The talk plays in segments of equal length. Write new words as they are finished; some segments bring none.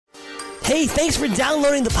Hey, thanks for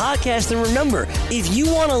downloading the podcast. And remember, if you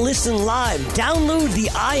want to listen live, download the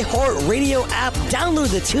iHeartRadio app,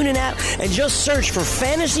 download the TuneIn app, and just search for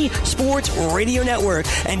Fantasy Sports Radio Network,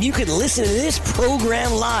 and you can listen to this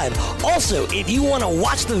program live. Also, if you want to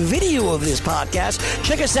watch the video of this podcast,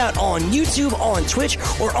 check us out on YouTube, on Twitch,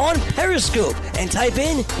 or on Periscope, and type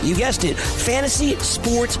in, you guessed it, Fantasy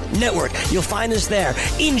Sports Network. You'll find us there.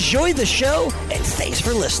 Enjoy the show, and thanks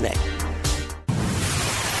for listening.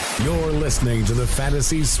 You're listening to the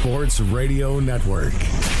Fantasy Sports Radio Network.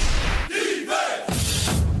 Defense!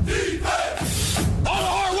 Defense! All the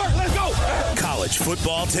hard work, let's go! College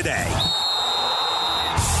football today.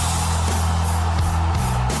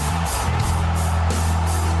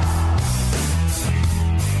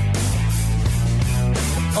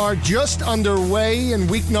 Are just underway in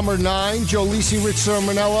week number 9. Joe Lisi, Rich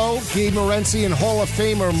Sermonello, Gabe Morency, and Hall of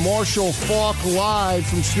Famer Marshall Faulk live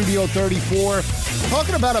from Studio 34.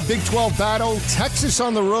 Talking about a Big 12 battle, Texas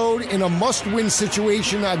on the road in a must-win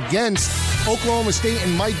situation against Oklahoma State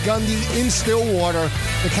and Mike Gundy in Stillwater.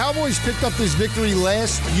 The Cowboys picked up this victory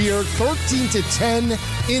last year,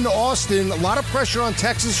 13-10 in Austin. A lot of pressure on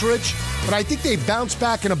Texas, Rich, but I think they bounce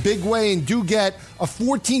back in a big way and do get a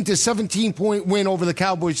 14-17 point win over the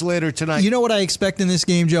Cowboys later tonight. You know what I expect in this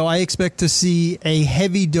game, Joe? I expect to see a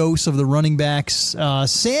heavy dose of the running backs.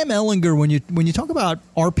 Sam Ehlinger, when you talk about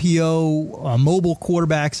RPO, mobile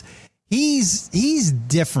quarterbacks, he's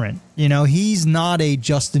different. You know, he's not a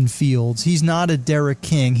Justin Fields. He's not a Derek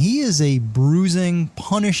King. He is a bruising,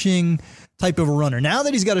 punishing type of a runner. Now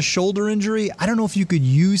that he's got a shoulder injury, I don't know if you could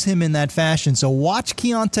use him in that fashion. So watch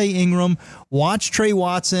Keontae Ingram, watch Trey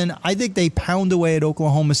Watson. I think they pound away at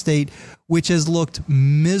Oklahoma State, which has looked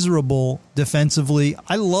miserable defensively.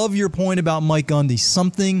 I love your point about Mike Gundy.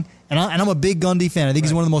 And I'm a big Gundy fan. I think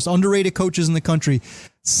he's one of the most underrated coaches in the country.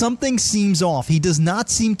 Something seems off. He does not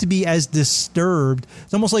seem to be as disturbed.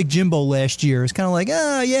 It's almost like Jimbo last year. It's kind of like,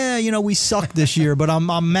 we suck this year, but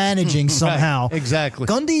I'm managing somehow. Right, exactly.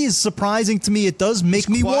 Gundy is surprising to me. It does make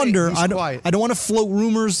me wonder. I don't want to float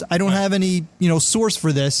rumors. I don't have any source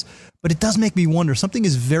for this. But it does make me wonder. Something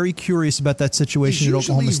is very curious about that situation at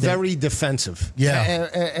Oklahoma State. He's very defensive. Yeah.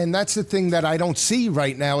 And that's the thing that I don't see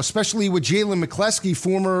right now, especially with Jalen McCleskey,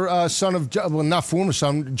 former son of, well, not former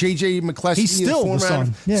son, J.J. McCleskey. He's still the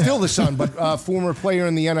son. Yeah. Still the son, but former player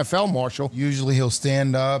in the NFL, Marshall. Usually he'll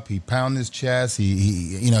stand up, he pound his chest,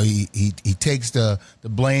 he takes the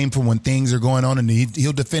blame for when things are going on, and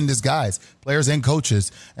he'll defend his guys, players and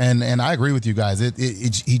coaches. And I agree with you guys.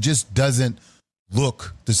 He just doesn't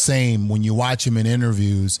look the same when you watch him in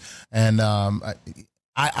interviews. And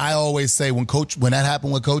I always say when that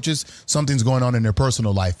happened with coaches, something's going on in their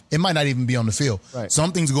personal life. It might not even be on the field. Right.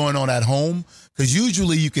 Something's going on at home, because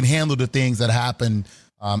usually you can handle the things that happen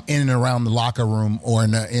in and around the locker room or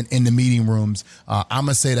in the meeting rooms. I'm going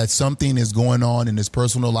to say that something is going on in his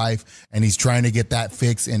personal life, and he's trying to get that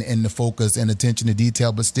fixed and the focus and attention to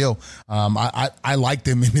detail. But still, I like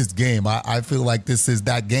them in this game. I feel like this is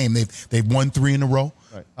that game. They've won 3 in a row.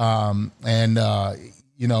 Right.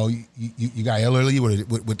 You got Ellerly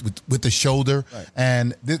with the shoulder. Right.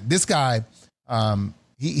 And this guy,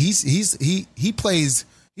 he plays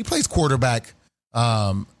quarterback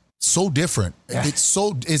so different. Yeah.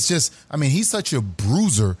 It's just, he's such a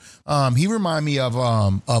bruiser. He remind me of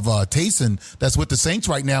Taysom that's with the Saints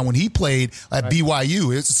right now when he played at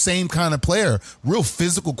BYU. It's the same kind of player, real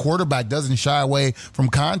physical quarterback, doesn't shy away from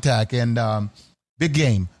contact, and big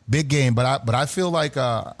game. But I feel like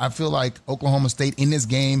Oklahoma State in this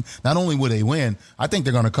game, not only will they win, I think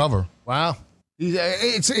they're going to cover. Wow.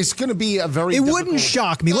 It's going to be a very. It wouldn't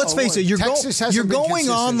shock me. Let's face it. You're going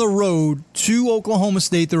on the road to Oklahoma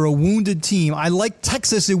State. They're a wounded team. I like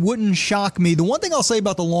Texas. It wouldn't shock me. The one thing I'll say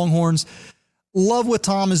about the Longhorns, love what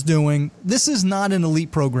Tom is doing. This is not an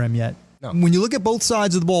elite program yet. No. When you look at both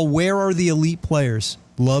sides of the ball, where are the elite players?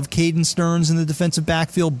 Love Caden Stearns in the defensive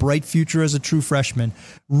backfield. Bright future as a true freshman.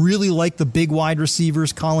 Really like the big wide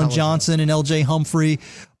receivers, Colin Johnson and L.J. Humphrey.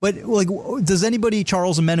 But does anybody,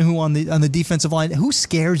 Charles Omenihu on the defensive line, who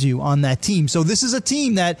scares you on that team? So this is a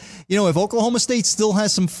team that, if Oklahoma State still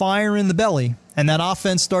has some fire in the belly and that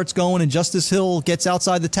offense starts going and Justice Hill gets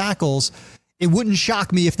outside the tackles, it wouldn't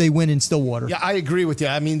shock me if they win in Stillwater. Yeah, I agree with you.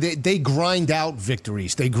 They grind out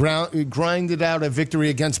victories. They grinded out a victory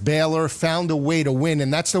against Baylor, found a way to win,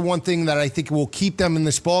 and that's the one thing that I think will keep them in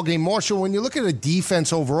this ballgame. Marshall, when you look at a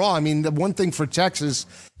defense overall, the one thing for Texas,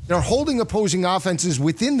 they're holding opposing offenses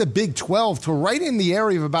within the Big 12 to right in the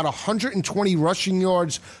area of about 120 rushing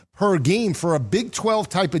yards per game for a Big 12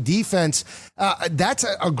 type of defense. That's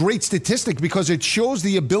a great statistic because it shows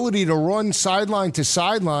the ability to run sideline to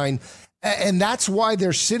sideline. And that's why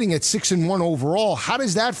they're sitting at 6-1 overall. How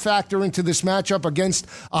does that factor into this matchup against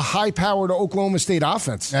a high-powered Oklahoma State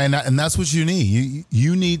offense? And that's what you need.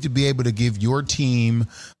 You need to be able to give your team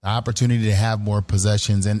the opportunity to have more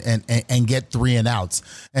possessions and get 3 and outs.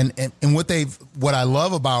 And what I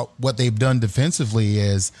love about what they've done defensively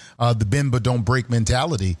is the bend but don't break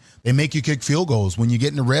mentality. They make you kick field goals when you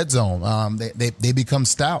get in the red zone. They become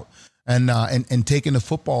stout and taking the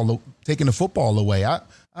football away.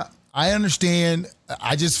 I understand.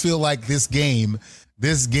 I just feel like this game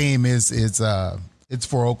is it's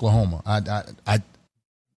for Oklahoma. I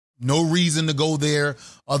no reason to go there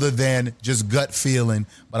other than just gut feeling,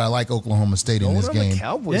 but I like Oklahoma State in this game. The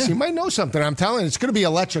Cowboys, you might know something. I'm telling you, it's going to be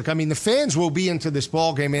electric. I mean, the fans will be into this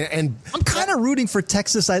ball game, and I'm kind of rooting for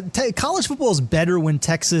Texas. College football is better when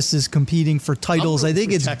Texas is competing for titles. I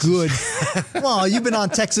think it's Texas. Good. Well, you've been on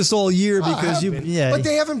Texas all year because but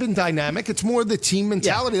they haven't been dynamic. It's more the team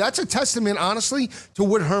mentality. Yeah. That's a testament, honestly, to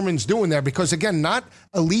what Herman's doing there. Because again, not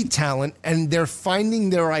elite talent, and they're finding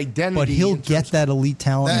their identity. But he'll get that elite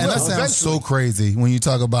talent. And that sounds so crazy when you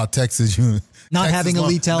talk about Texas. Not having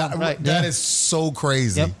elite talent. Right. That is so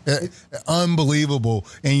crazy. Unbelievable.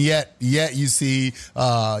 And yet you see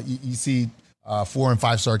 4 and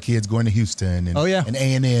 5 star kids going to Houston and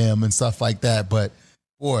A&M and stuff like that. But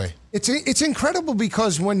boy, it's incredible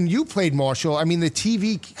because when you played, Marshall, I mean, the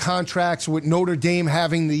TV contracts with Notre Dame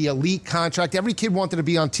having the elite contract, every kid wanted to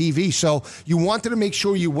be on TV. So you wanted to make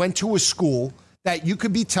sure you went to a school that you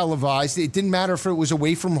could be televised. It didn't matter if it was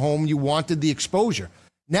away from home. You wanted the exposure.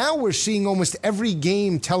 Now we're seeing almost every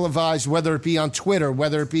game televised, whether it be on Twitter,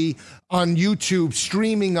 whether it be on YouTube,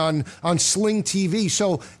 streaming on Sling TV.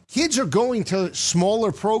 So kids are going to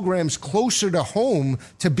smaller programs closer to home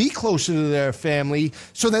to be closer to their family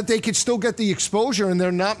so that they could still get the exposure and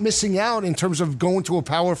they're not missing out in terms of going to a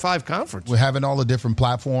Power 5 conference. We're having all the different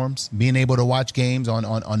platforms, being able to watch games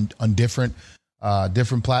on different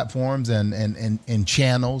platforms and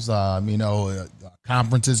channels.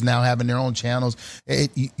 Conferences now having their own channels.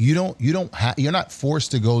 You're not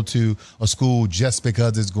forced to go to a school just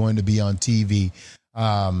because it's going to be on TV.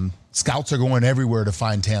 Scouts are going everywhere to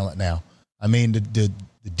find talent now. I mean, the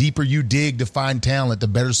deeper you dig to find talent, the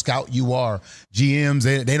better scout you are. GMs,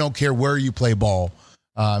 they don't care where you play ball.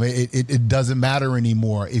 It doesn't matter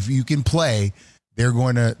anymore. If you can play, they are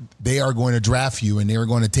going to draft you, and they're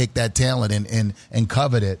going to take that talent and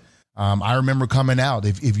covet it. I remember coming out.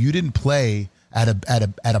 If you didn't play at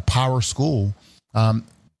a power school,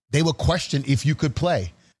 they would question if you could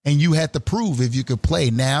play, and you had to prove if you could play.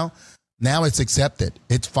 Now it's accepted.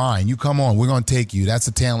 It's fine. You come on. We're going to take you. That's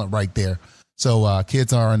a talent right there. So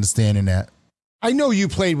kids are understanding that. I know you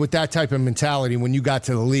played with that type of mentality when you got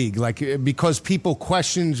to the league, because people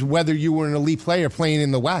questioned whether you were an elite player playing in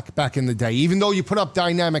the WAC back in the day. Even though you put up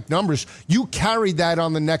dynamic numbers, you carried that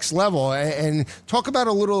on the next level. And talk about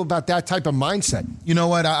a little about that type of mindset. You know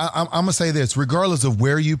what? I'm going to say this. Regardless of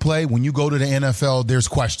where you play, when you go to the NFL, there's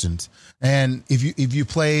questions. And if you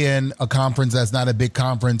play in a conference that's not a big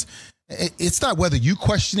conference, it's not whether you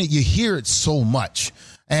question it. You hear it so much.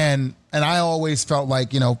 And I always felt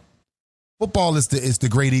like, football is the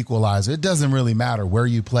great equalizer. It doesn't really matter where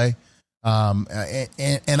you play.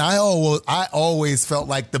 And I always felt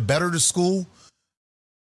like the better the school,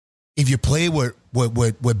 if you play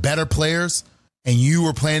with better players and you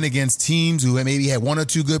were playing against teams who maybe had 1 or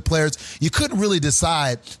 2 good players, you couldn't really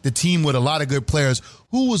decide the team with a lot of good players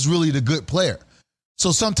who was really the good player.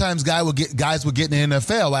 So sometimes guys would get in the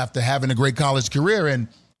NFL after having a great college career and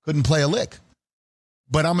couldn't play a lick.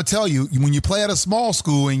 But I'm going to tell you, when you play at a small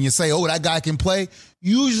school and you say, oh, that guy can play,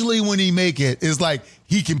 usually when he make it, it's like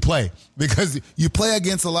he can play. Because you play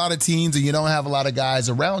against a lot of teams and you don't have a lot of guys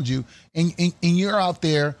around you. And you're out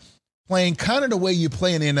there playing kind of the way you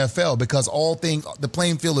play in the NFL, because the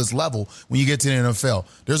playing field is level when you get to the NFL.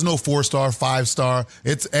 There's no 4-star, 5-star.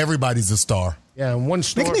 It's everybody's a star. Yeah, and one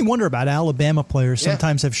star. Makes me wonder about Alabama players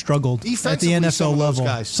sometimes have struggled at the NFL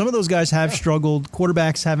level. Some of those guys have struggled.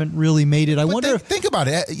 Quarterbacks haven't really made it. I wonder if think about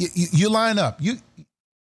it. You line up.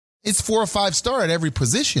 It's 4 or 5 star at every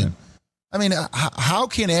position. I mean, how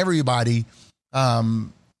can everybody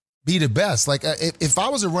be the best? Like if I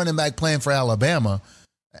was a running back playing for Alabama,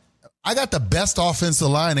 I got the best offensive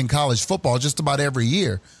line in college football just about every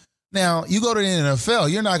year. Now, you go to the NFL,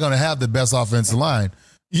 you're not going to have the best offensive line.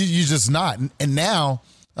 You're just not. And now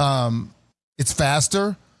it's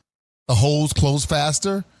faster. The holes close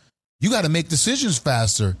faster. You got to make decisions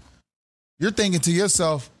faster. You're thinking to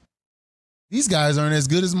yourself, these guys aren't as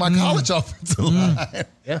good as my college offensive line.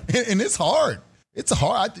 Yeah. And it's hard. It's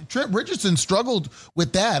hard. Trent Richardson struggled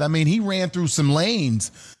with that. I mean, he ran through some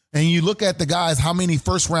lanes And you look at the guys, how many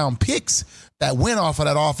first-round picks that went off of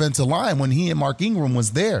that offensive line when he and Mark Ingram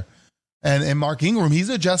was there. And Mark Ingram, he's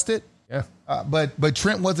adjusted. Yeah. But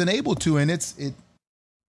Trent wasn't able to, and it's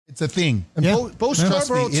a thing. And Bo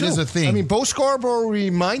Scarborough, too. It is a thing. I mean, Bo Scarborough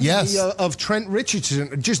reminded me of Trent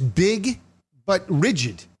Richardson, just big but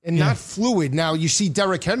rigid and not fluid. Now, you see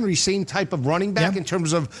Derrick Henry, same type of running back in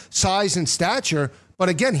terms of size and stature. But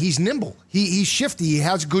again, he's nimble. He's shifty. He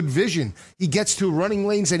has good vision. He gets to running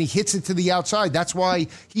lanes and he hits it to the outside. That's why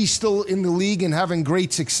he's still in the league and having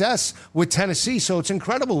great success with Tennessee. So it's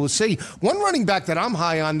incredible to see. One running back that I'm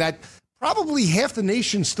high on that probably half the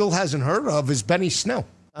nation still hasn't heard of is Benny Snell.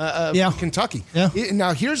 Kentucky. Yeah.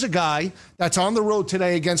 Now, here's a guy that's on the road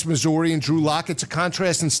today against Missouri and Drew Lock. It's a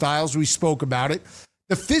contrast in styles. We spoke about it.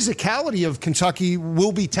 The physicality of Kentucky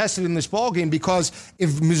will be tested in this ballgame because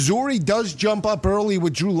if Missouri does jump up early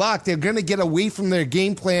with Drew Lock, they're going to get away from their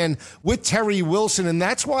game plan with Terry Wilson, and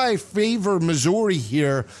that's why I favor Missouri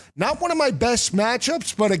here. Not one of my best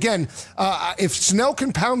matchups, but again, if Snell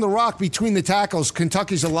can pound the rock between the tackles,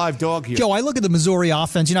 Kentucky's a live dog here. Joe, I look at the Missouri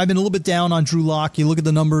offense. I've been a little bit down on Drew Lock. You look at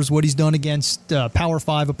the numbers, what he's done against Power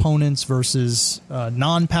 5 opponents versus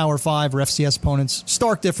non-Power 5 or FCS opponents.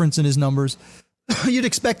 Stark difference in his numbers. You'd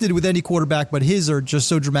expect it with any quarterback, but his are just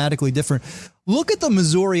so dramatically different. Look at the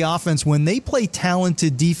Missouri offense when they play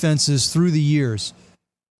talented defenses through the years.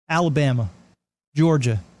 Alabama,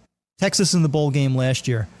 Georgia, Texas in the bowl game last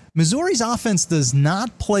year. Missouri's offense does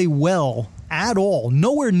not play well at all,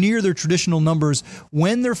 nowhere near their traditional numbers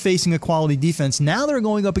when they're facing a quality defense. Now they're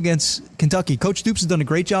going up against Kentucky. Coach Stoops has done a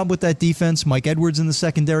great job with that defense. Mike Edwards in the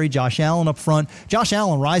secondary, Josh Allen up front. Josh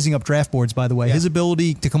Allen rising up draft boards, by the way. Yeah. His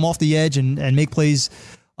ability to come off the edge and make plays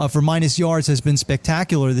for minus yards has been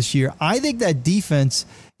spectacular this year. I think that defense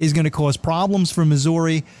is going to cause problems for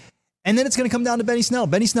Missouri, and then it's going to come down to Benny Snell.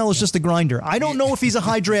 Benny Snell is just a grinder. I don't know if he's a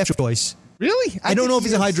high draft choice. Really? I don't know if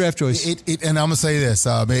he's a high draft choice. And I'm gonna say this: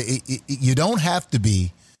 you don't have to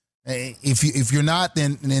be. If you're not,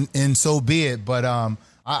 then so be it. But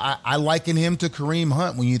I liken him to Kareem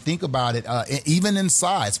Hunt when you think about it. Even in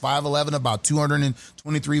size, 5'11", about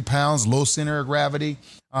 223 pounds, low center of gravity.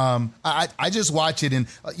 I just watch it, and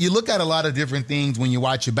you look at a lot of different things when you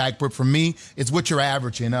watch it back. But for me, it's what you're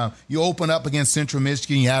averaging. You open up against Central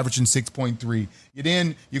Michigan, you're averaging 6.3.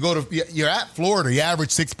 You're at Florida, you average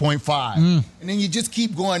 6.5. And then you just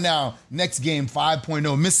keep going down. Next game,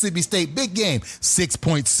 5.0. Mississippi State, big game,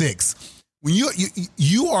 6.6. When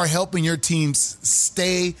you are helping your teams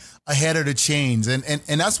stay ahead of the chains, and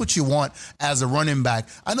that's what you want as a running back.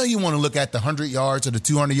 I know you want to look at the 100 yards or the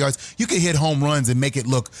 200 yards. You can hit home runs and make it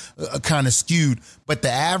look kind of skewed, but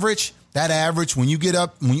that average, when you get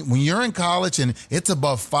up, when you're in college and it's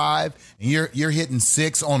above 5 and you're hitting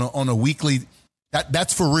 6 on a weekly,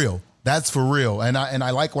 that's for real. That's for real, and I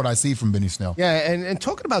like what I see from Benny Snell. Yeah, and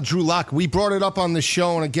talking about Drew Lock, we brought it up on the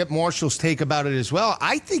show, and I get Marshall's take about it as well.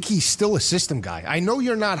 I think he's still a system guy. I know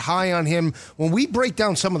you're not high on him. When we break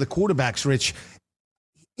down some of the quarterbacks, Rich,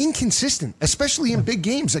 inconsistent, especially in big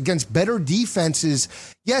games against better defenses.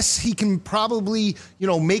 Yes, he can probably,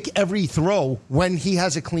 make every throw when he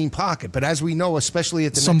has a clean pocket. But as we know, especially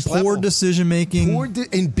at the next level, poor decision making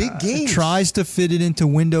in big games, tries to fit it into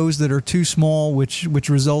windows that are too small, which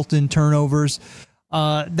result in turnovers.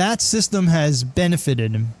 That system has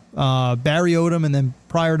benefited him. Barry Odom, and then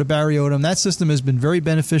prior to Barry Odom, that system has been very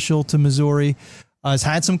beneficial to Missouri. Has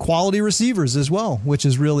had some quality receivers as well, which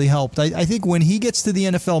has really helped. I think when he gets to the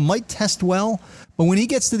NFL, might test well, but when he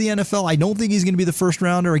gets to the NFL, I don't think he's going to be the first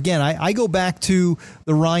rounder. Again, I go back to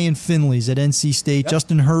the Ryan Finleys at NC State,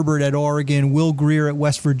 Justin Herbert at Oregon, Will Grier at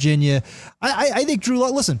West Virginia. I think Drew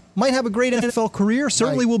Lock, might have a great NFL career,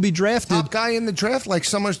 certainly will be drafted. Top guy in the draft, like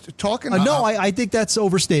someone's talking about. No, I think that's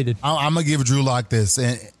overstated. I'm going to give Drew Lock this.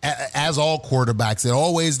 And as all quarterbacks, it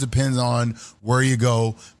always depends on where you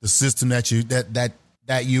go, the system that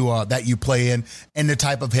you play in, and the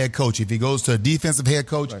type of head coach. If he goes to a defensive head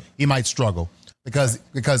coach, he might struggle because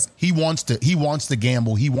he wants to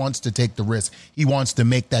gamble, he wants to take the risk, he wants to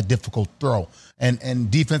make that difficult throw.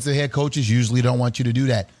 And defensive head coaches usually don't want you to do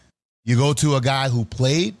that. You go to a guy who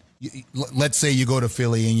played. Let's say you go to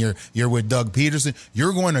Philly and you're with Doug Peterson.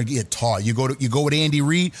 You're going to get taught. You go with Andy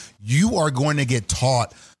Reid. You are going to get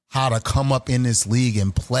taught how to come up in this league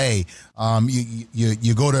and play.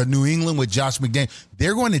 You go to New England with Josh McDaniels.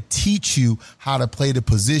 They're going to teach you how to play the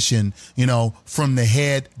position, from the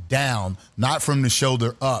head down, not from the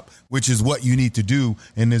shoulder up, which is what you need to do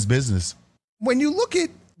in this business. When you look at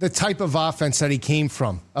the type of offense that he came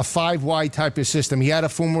from, a 5-wide type of system. He had a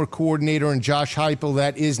former coordinator in Josh Heupel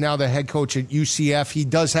that is now the head coach at UCF. He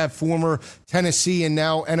does have former Tennessee and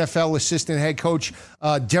now NFL assistant head coach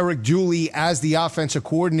Derek Dooley as the offensive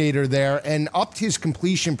coordinator there, and upped his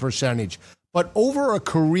completion percentage. But over a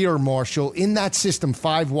career, Marshall, in that system,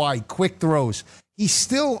 5-wide, quick throws, he's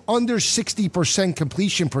still under 60%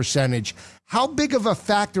 completion percentage. How big of a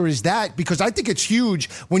factor is that? Because I think it's huge.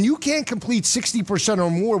 When you can't complete 60%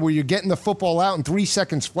 or more where you're getting the football out in 3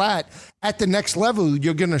 seconds flat, at the next level,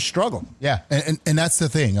 you're going to struggle. Yeah, and that's the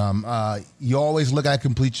thing. You always look at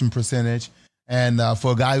completion percentage, and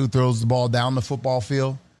for a guy who throws the ball down the football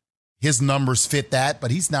field, his numbers fit that,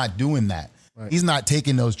 but he's not doing that. Right. He's not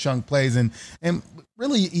taking those chunk plays. And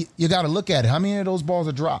really, you got to look at it. How many of those balls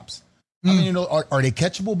are drops? How many of those, are they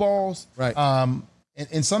catchable balls? Right.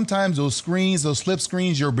 And sometimes those screens, those slip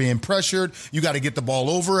screens, you're being pressured. You got to get the ball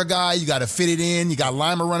over a guy. You got to fit it in. You got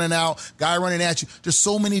Lima running out, guy running at you. There's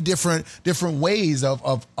so many different ways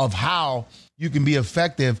of how you can be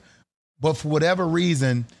effective. But for whatever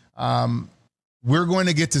reason, we're going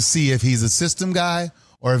to get to see if he's a system guy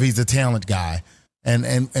or if he's a talent guy.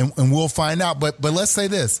 And we'll find out. But let's say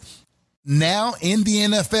this. Now in the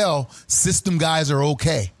NFL, system guys are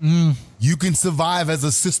okay. You can survive as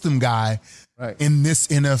a system guy. Right. In this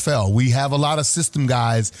NFL, we have a lot of system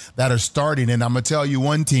guys that are starting, and I'm going to tell you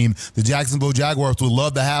one team, the Jacksonville Jaguars would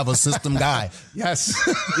love to have a system guy. Yes.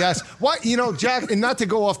 Why, Jack, and not to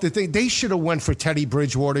go off the thing, they should have went for Teddy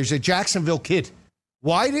Bridgewater. He's a Jacksonville kid.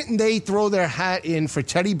 Why didn't they throw their hat in for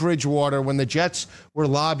Teddy Bridgewater when the Jets were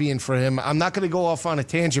lobbying for him? I'm not going to go off on a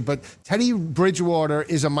tangent, but Teddy Bridgewater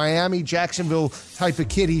is a Miami, Jacksonville type of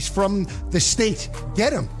kid. He's from the state.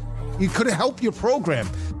 Get him. He could have helped your program.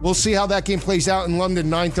 We'll see how that game plays out in London,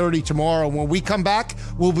 9:30 tomorrow. When we come back,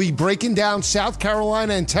 we'll be breaking down South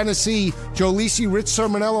Carolina and Tennessee. Joe Lisi, Rich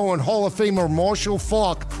Sermonello, and Hall of Famer Marshall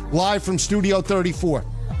Faulk live from Studio 34.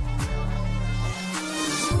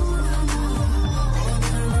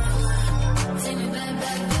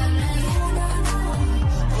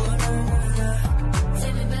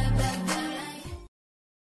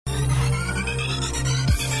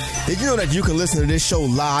 Did you know that you can listen to this show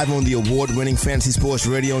live on the award-winning Fantasy Sports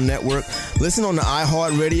Radio Network? Listen on the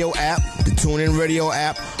iHeartRadio app, the TuneIn Radio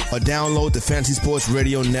app, or download the Fantasy Sports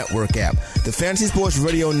Radio Network app. The Fantasy Sports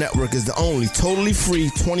Radio Network is the only totally free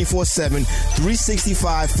 24/7,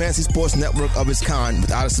 365 Fantasy Sports Network of its kind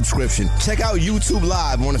without a subscription. Check out YouTube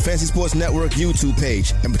Live on the Fantasy Sports Network YouTube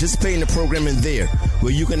page and participate in the programming there,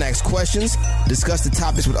 where you can ask questions, discuss the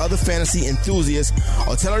topics with other fantasy enthusiasts,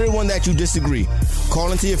 or tell everyone that you disagree.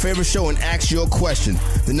 Call into your favorite show and ask your question.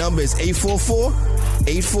 The number is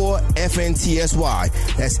 844-84-FNTSY.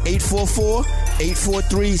 That's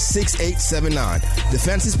 844-843-6879. The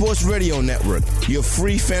Fantasy Sports Radio Network, your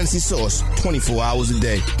free fantasy source 24 hours a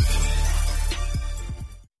day.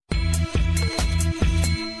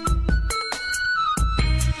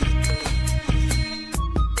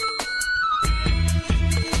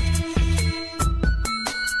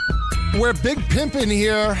 We're big pimping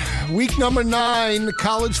here. Week number 9,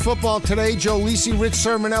 college football today. Joe Lisi, Rich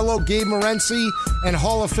Sermonello, Gabe Morency, and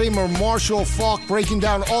Hall of Famer Marshall Faulk breaking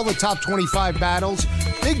down all the top 25 battles.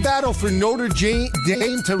 Big battle for Notre Dame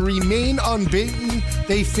to remain unbeaten.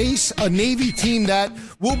 They face a Navy team that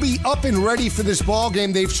will be up and ready for this ball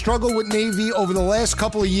game. They've struggled with Navy over the last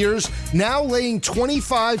couple of years, now laying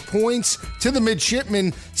 25 points to the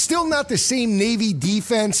midshipmen. Still not the same Navy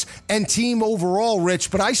defense and team overall,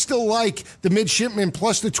 Rich, but I still like the midshipmen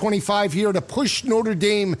plus the 25 here to push Notre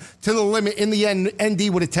Dame to the limit in the end,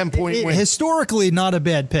 ND with a 10-point win. Historically, not a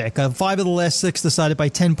bad pick. 5 of the last 6 decided by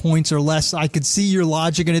 10 points or less. I could see your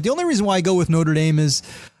logic in it. The only reason why I go with Notre Dame is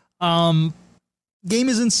game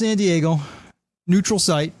is in San Diego. Neutral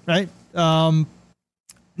site, right?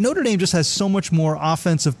 Notre Dame just has so much more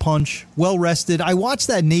offensive punch, well-rested. I watched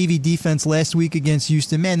that Navy defense last week against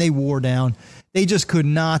Houston. Man, they wore down. They just could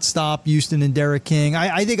not stop Houston and Derek King.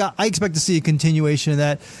 I think I expect to see a continuation of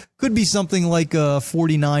that. Could be something like a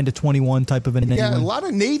 49-21 type of an inning. Yeah, a lot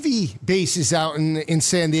of Navy bases out in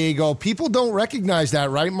San Diego. People don't recognize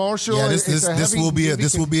that, right, Marshall? Yeah,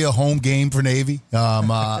 this will be a home game for Navy.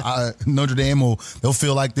 Notre Dame they'll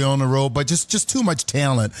feel like they're on the road, but just too much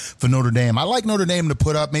talent for Notre Dame. I like Notre Dame to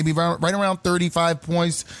put up maybe right around 35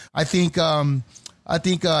 points. I think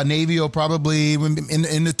Navy will probably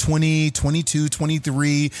in the 20, 22,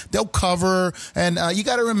 23. They'll cover, and you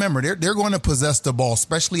got to remember they're going to possess the ball,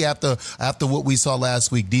 especially after what we saw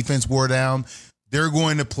last week. Defense wore down. They're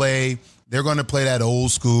going to play they're going to play that old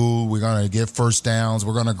school. We're going to get first downs.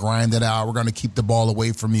 We're going to grind it out. We're going to keep the ball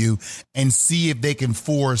away from you and see if they can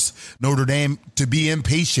force Notre Dame to be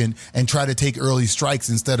impatient and try to take early strikes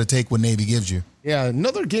instead of take what Navy gives you. Yeah,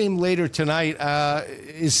 another game later tonight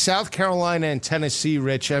is South Carolina and Tennessee,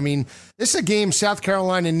 Rich. I mean, this is a game South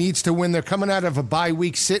Carolina needs to win. They're coming out of a bye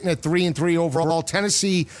week, sitting at 3-3 overall.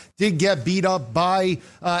 Tennessee did get beat up by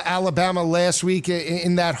Alabama last week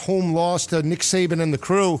in that home loss to Nick Saban and the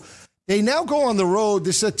crew. They now go on the road.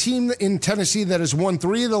 This is a team in Tennessee that has won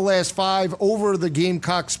 3 of the last 5 over the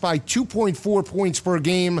Gamecocks by 2.4 points per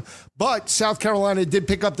game. But South Carolina did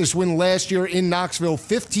pick up this win last year in Knoxville,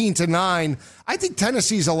 15-9. I think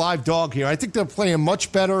Tennessee's a live dog here. I think they're playing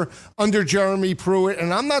much better under Jeremy Pruitt,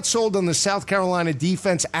 and I'm not sold on the South Carolina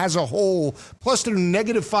defense as a whole. Plus their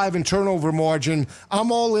 -5 in turnover margin.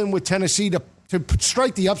 I'm all in with Tennessee to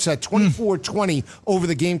strike the upset 24-20 over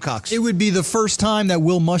the Gamecocks. It would be the first time that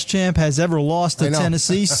Will Muschamp has ever lost to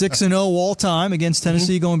Tennessee, 6-0 all time against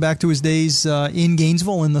Tennessee, going back to his days in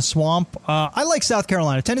Gainesville in the Swamp. I like South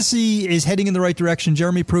Carolina. Tennessee is heading in the right direction.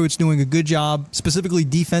 Jeremy Pruitt's doing a good job, specifically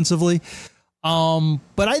defensively.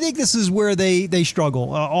 But I think this is where they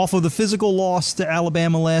struggle. Off of the physical loss to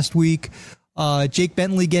Alabama last week, Jake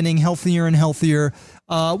Bentley getting healthier and healthier.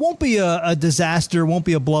 Won't be a disaster, won't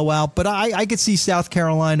be a blowout, but I could see South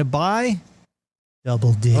Carolina by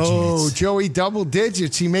double digits. Oh, Joey, double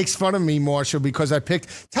digits. He makes fun of me, Marshall, because I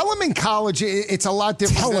picked. Tell him in college it's a lot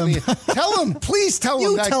different. Tell him. Please tell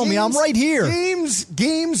him that. You tell me. I'm right here.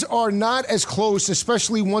 Games are not as close,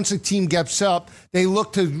 especially once a team gets up. They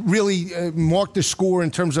look to really mark the score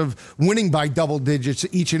in terms of winning by double digits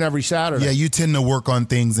each and every Saturday. Yeah, you tend to work on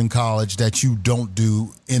things in college that you don't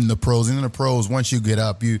do in the pros. And in the pros, once you get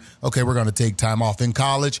up, we're going to take time off. In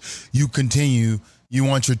college, you continue. You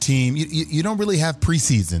want your team. You don't really have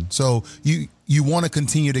preseason, so you want to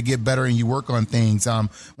continue to get better and you work on things.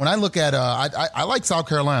 When I look at, I like South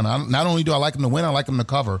Carolina. Not only do I like them to win, I like them to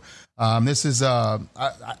cover. This is,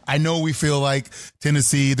 I know we feel like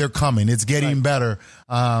Tennessee, they're coming. It's getting better.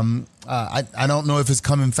 I don't know if it's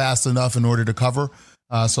coming fast enough in order to cover.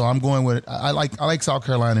 So I'm going with it. I like South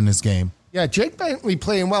Carolina in this game. Yeah, Jake Bentley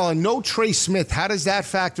playing well, and no Trey Smith. How does that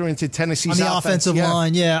factor into Tennessee's on the offensive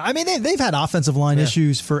line? Yeah, I mean they've had offensive line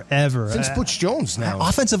issues forever since Butch Jones. Now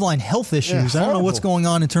offensive line health issues. I don't know what's going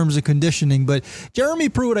on in terms of conditioning, but Jeremy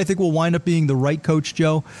Pruitt I think will wind up being the right coach,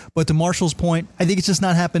 Joe. But to Marshall's point, I think it's just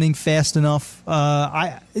not happening fast enough.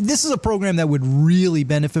 This is a program that would really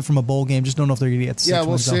benefit from a bowl game. Just don't know if they're going to get 6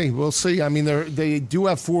 wins. We'll see. I mean they do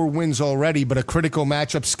have 4 wins already, but a critical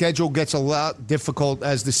matchup. Schedule gets a lot difficult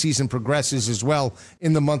as the season progresses as well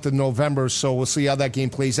in the month of November, so we'll see how that game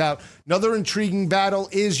plays out. Another intriguing battle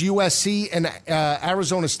is USC and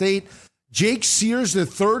Arizona State. Jake Sears, the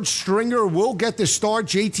third stringer, will get the start.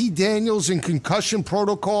 JT Daniels in concussion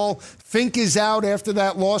protocol. Fink is out after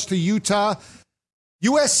that loss to Utah.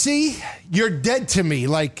 USC, you're dead to me.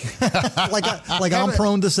 Like I'm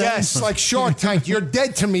prone to say. Yes, like Shark Tank. You're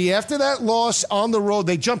dead to me. After that loss on the road,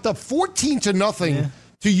 they jumped up 14-0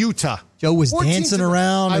 to Utah. Joe was dancing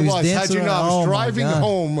around. I was. How'd you know? I was driving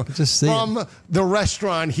home from the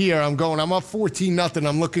restaurant here. I'm up 14-0.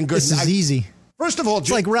 I'm looking good. This is easy. First of all,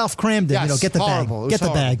 it's like Ralph Cramden. Yes, get the horrible. bag. Get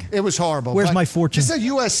the bag. It was horrible. Where's my fortune? This is a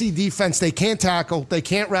USC defense. They can't tackle. They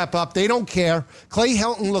can't wrap up. They don't care. Clay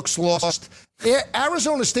Helton looks lost.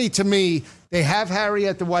 Arizona State, to me, they have Harry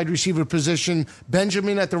at the wide receiver position,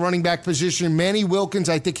 Benjamin at the running back position, Manny Wilkins.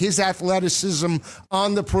 I think his athleticism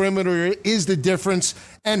on the perimeter is the difference.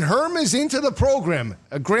 And Herm is into the program.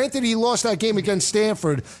 Granted, he lost that game against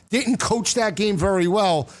Stanford, didn't coach that game very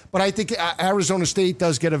well, but I think Arizona State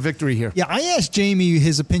does get a victory here. Yeah, I asked Jamie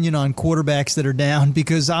his opinion on quarterbacks that are down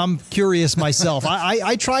because I'm curious myself.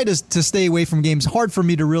 I try to stay away from games. Hard for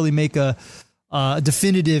me to really make a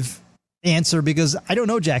definitive answer because I don't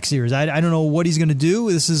know Jack Sears. I don't know what he's going to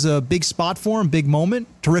do. This is a big spot for him, big moment.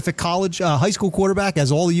 Terrific college, high school quarterback,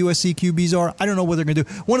 as all the USC QBs are. I don't know what they're going to do.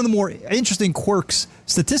 One of the more interesting quirks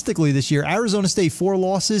statistically this year, Arizona State, 4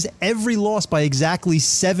 losses, every loss by exactly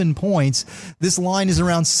 7 points. This line is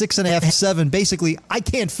around 6.5, 7. Basically, I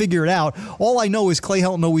can't figure it out. All I know is Clay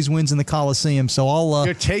Helton always wins in the Coliseum, so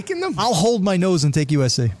You're taking them? I'll hold my nose and take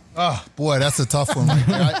USC. Oh, boy, that's a tough one.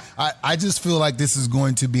 I just feel like this is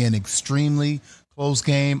going to be an extremely close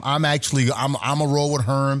game. I'm a roll with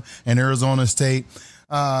Herm and Arizona State.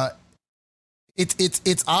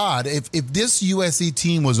 It's odd. If this USC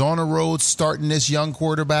team was on the road starting this young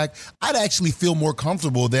quarterback, I'd actually feel more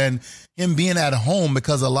comfortable than him being at home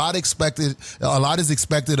because a lot is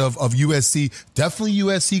expected of USC. Definitely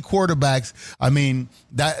USC quarterbacks. I mean,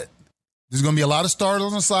 There's going to be a lot of starters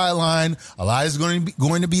on the sideline. A lot is going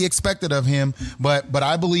to be expected of him. But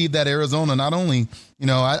I believe that Arizona not only,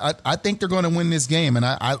 I think they're going to win this game, and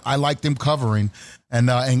I like them covering and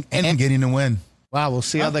getting the win. Wow, we'll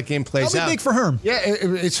see how that game plays out. That'll be big for Herm. Yeah,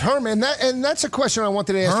 it's Herm, and that's a question I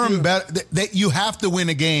wanted to ask Herm, you. you have to win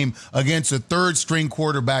a game against a third-string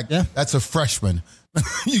quarterback. Yeah. That's a freshman.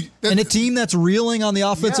 And a team that's reeling on the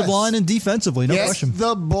offensive line and defensively, no question. Get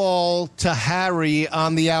the ball to Harry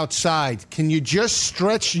on the outside. Can you just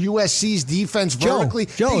stretch USC's defense vertically?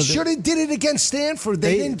 Joe, they should have did it against Stanford.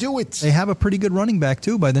 They didn't do it. They have a pretty good running back,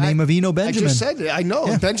 too, by the name of Eno Benjamin. I just said it. I know.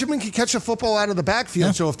 Yeah. Benjamin can catch a football out of the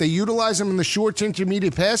backfield, so if they utilize him in the short to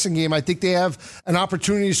intermediate passing game, I think they have an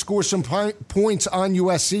opportunity to score some points on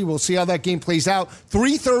USC. We'll see how that game plays out.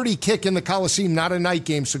 3:30 kick in the Coliseum, not a night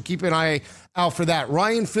game, so keep an eye out for that.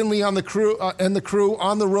 Ryan Finley on the crew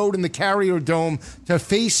on the road in the Carrier Dome to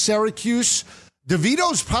face Syracuse.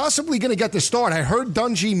 DeVito's possibly going to get the start. I heard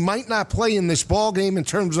Dungy might not play in this ball game in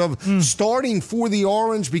terms of starting for the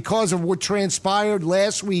Orange because of what transpired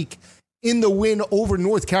last week in the win over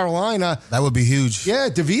North Carolina. That would be huge. Yeah,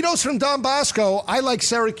 DeVito's from Don Bosco. I like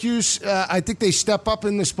Syracuse. I think they step up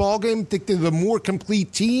in this ball game. I think they're the more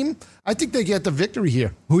complete team. I think they get the victory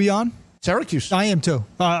here. Who are you on? Syracuse. I am too.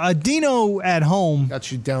 Dino at home.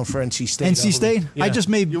 Got you down for NC State. NC State? Yeah. I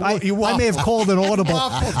may have called an audible.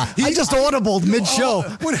 I just audibled mid-show.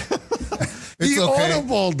 It's okay.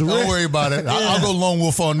 Audibled, Don't worry about it. I'll go lone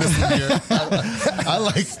wolf on this one here. I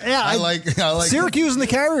like Syracuse in the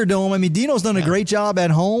Carrier Dome. I mean, Dino's done a great job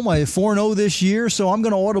at home. I 4-0 this year, so I'm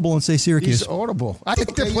going to audible and say Syracuse. He's audible. I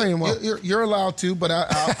think they're playing well. You're allowed to, but I'll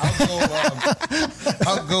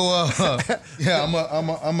go. I'm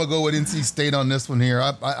gonna go with NC State on this one here.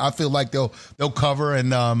 I feel like they'll cover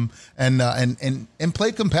and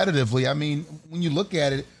play competitively. I mean, when you look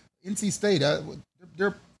at it, NC State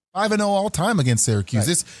they're 5-0 all time against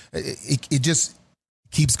Syracuse. Right. It just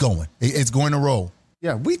keeps going. It's going to roll.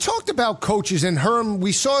 Yeah, we talked about coaches and Herm.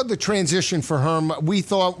 We saw the transition for Herm. We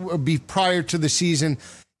thought would be prior to the season.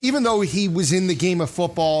 Even though he was in the game of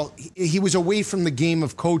football, he was away from the game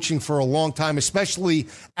of coaching for a long time, especially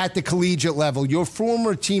at the collegiate level. Your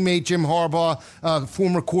former teammate, Jim Harbaugh,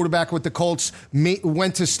 former quarterback with the Colts,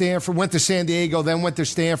 went to Stanford, went to San Diego, then went to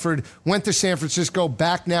Stanford, went to San Francisco,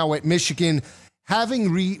 back now at Michigan.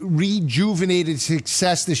 Having rejuvenated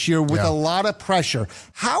success this year with a lot of pressure,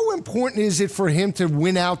 how important is it for him to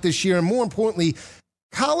win out this year? And more importantly,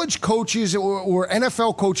 college coaches or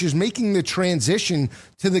NFL coaches making the transition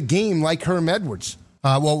to the game like Herm Edwards?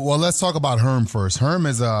 Well, let's talk about Herm first. Herm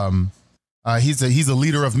is he's a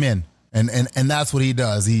leader of men, and that's what he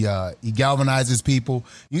does. He galvanizes people.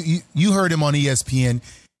 You heard him on ESPN.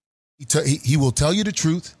 He will tell you the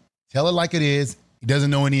truth, tell it like it is. He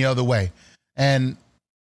doesn't know any other way. And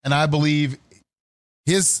I believe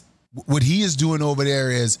what he is doing over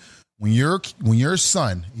there is when your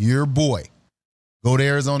son, your boy, go to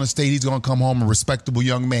Arizona State, he's going to come home a respectable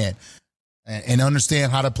young man and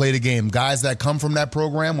understand how to play the game. Guys that come from that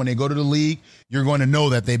program, when they go to the league, you're going to know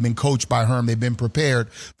that they've been coached by Herm. They've been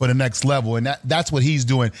prepared for the next level. And that's what he's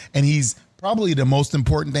doing. And he's probably the most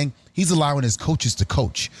important thing. He's allowing his coaches to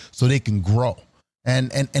coach so they can grow.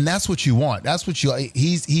 And that's what you want. That's what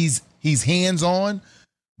he's hands-on,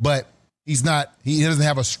 but he doesn't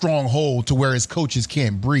have a strong hold to where his coaches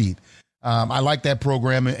can't breathe. I like that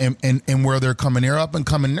program and where they're coming. They're up and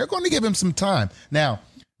coming. They're going to give him some time. Now,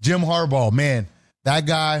 Jim Harbaugh, man, that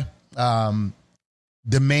guy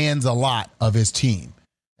demands a lot of his team.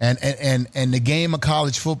 And the game of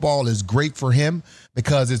college football is great for him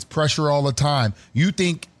because it's pressure all the time. You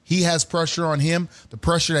think he has pressure on him, the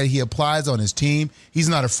pressure that he applies on his team. He's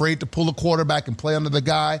not afraid to pull a quarterback and play under the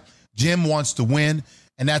guy. Jim wants to win,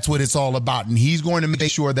 and that's what it's all about. And he's going to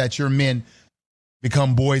make sure that your men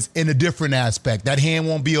become boys in a different aspect. That hand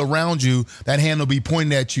won't be around you. That hand will be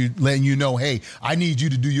pointing at you, letting you know, hey, I need you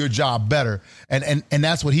to do your job better. And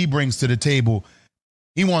that's what he brings to the table.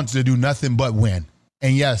 He wants to do nothing but win.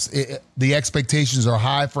 And yes, the expectations are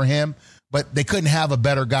high for him, but they couldn't have a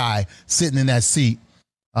better guy sitting in that seat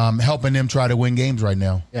helping them try to win games right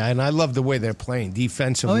now. Yeah, and I love the way they're playing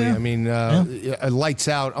defensively. I mean, lights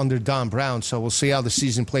out under Don Brown, so we'll see how the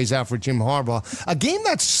season plays out for Jim Harbaugh. A game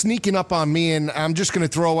that's sneaking up on me, and I'm just going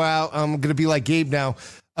to throw out, I'm going to be like Gabe now,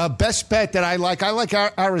 best bet that I like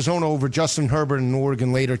Arizona over Justin Herbert in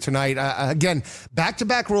Oregon later tonight. Again,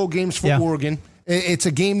 back-to-back road games for Oregon. It's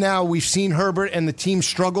a game now. We've seen Herbert and the team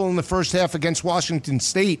struggle in the first half against Washington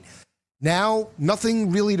State. Now,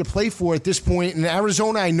 nothing really to play for at this point. In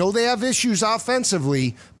Arizona, I know they have issues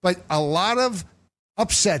offensively, but a lot of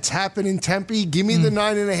upsets happen in Tempe. Give me the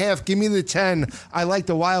 9.5. Give me the 10. I like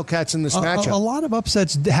the Wildcats in this matchup. A lot of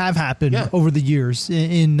upsets have happened over the years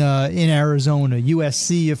in Arizona.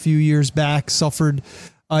 USC a few years back suffered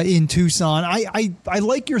in Tucson. I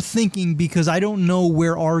like your thinking because I don't know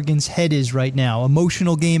where Oregon's head is right now.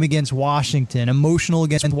 Emotional game against Washington, emotional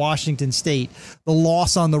against Washington State, the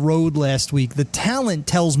loss on the road last week. The talent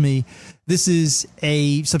tells me this is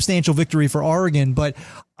a substantial victory for Oregon, but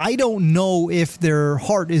I don't know if their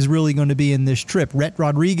heart is really going to be in this trip. Rhett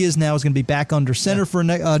Rodriguez now is going to be back under center for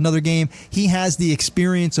another game. He has the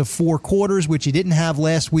experience of 4 quarters, which he didn't have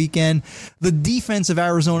last weekend. The defense of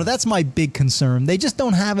Arizona, that's my big concern. They just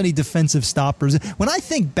don't have any defensive stoppers. When I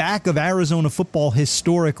think back of Arizona football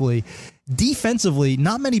historically, defensively,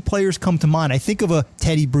 not many players come to mind. I think of a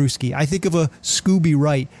Teddy Bruschi. I think of a Scooby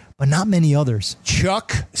Wright, but not many others.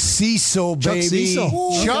 Chuck Cecil, baby.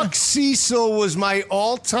 Chuck Cecil was my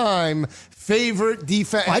all-time favorite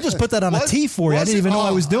defense. I just put that on a tee for you. I didn't even know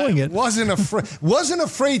I was doing it. Wasn't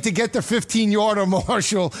afraid to get the 15-yarder,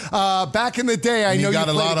 Marshall. Back in the day, I know you got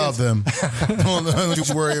a lot of them. Don't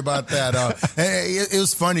you worry about that. It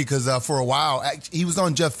was funny because for a while he was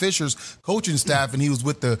on Jeff Fisher's coaching staff, and he was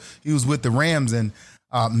with the Rams, and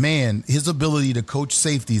man, his ability to coach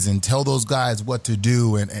safeties and tell those guys what to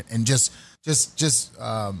do, and just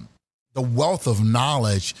the wealth of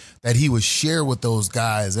knowledge that he would share with those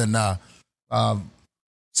guys, and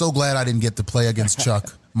so glad I didn't get to play against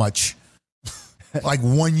Chuck much. Like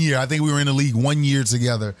 1 year, I think we were in the league 1 year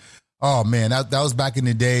together. Oh man, that was back in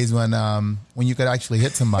the days when you could actually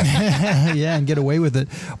hit somebody. Yeah, and get away with it.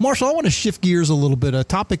 Marshall, I want to shift gears a little bit. A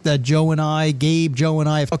topic that Joe and I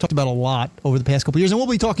have talked about a lot over the past couple of years, and we'll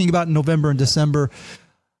be talking about in November and December.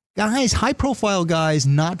 Guys, high-profile guys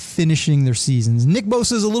not finishing their seasons. Nick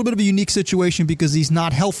Bosa is a little bit of a unique situation because he's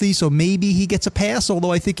not healthy, so maybe he gets a pass,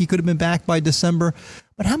 although I think he could have been back by December.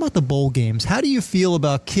 But how about the bowl games? How do you feel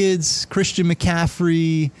about kids, Christian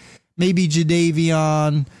McCaffrey, maybe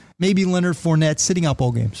Jadeveon, maybe Leonard Fournette sitting out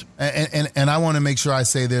bowl games? And I want to make sure I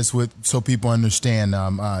say this so people understand.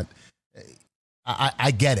 I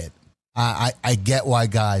get it. I get why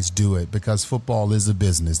guys do it, because football is a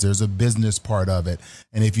business. There's a business part of it.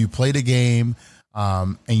 And if you play the game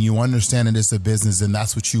and you understand that it's a business and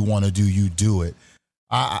that's what you want to do, you do it.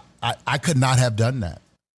 I could not have done that.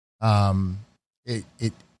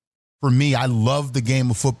 For me, I love the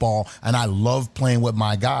game of football and I love playing with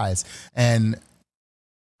my guys. And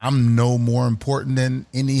I'm no more important than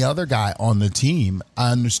any other guy on the team.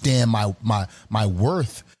 I understand my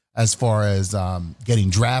worth as far as getting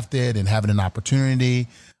drafted and having an opportunity.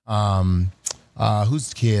 Who's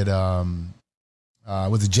the kid?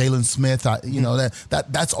 Was it Jalen Smith?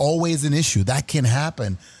 That's always an issue. That can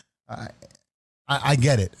happen. I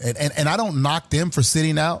get it. And I don't knock them for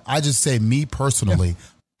sitting out. I just say, me personally,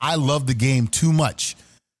 I love the game too much.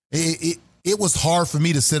 It was hard for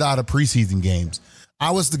me to sit out of preseason games.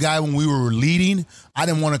 I was the guy when we were leading. I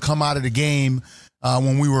didn't want to come out of the game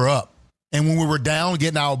when we were up. And when we were down,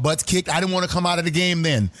 getting our butts kicked, I didn't want to come out of the game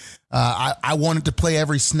then. I wanted to play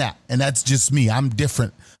every snap, and that's just me. I'm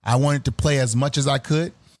different. I wanted to play as much as I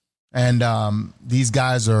could. And these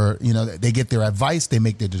guys are, they get their advice, they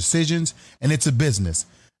make their decisions, and it's a business.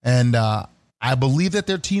 And I believe that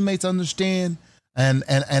their teammates understand. And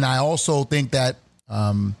I also think that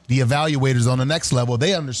the evaluators on the next level,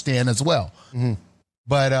 they understand as well. Mm-hmm.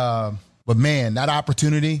 But man, that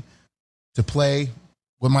opportunity to play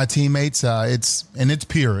with my teammates, it's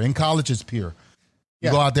pure. In college, it's pure.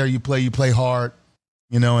 You go out there, you play hard,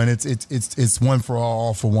 and it's one for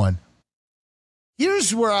all for one.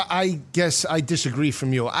 Here's where I guess I disagree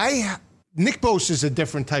from you. Nick Bosa is a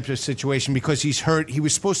different type of situation because he's hurt. He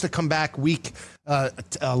was supposed to come back week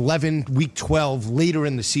 11, week 12, later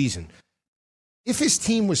in the season. If his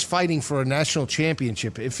team was fighting for a national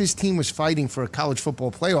championship, if his team was fighting for a college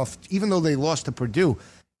football playoff, even though they lost to Purdue,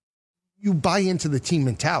 you buy into the team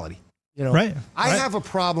mentality. Right. I have a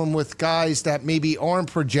problem with guys that maybe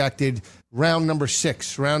aren't projected round number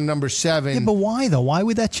 6, round number 7. Yeah, but why though? Why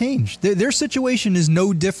would that change? Their situation is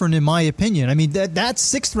no different, in my opinion. I mean, that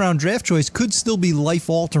 6th round draft choice could still be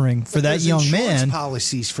life altering for that young man.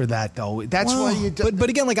 Policies for that though. That's why you do.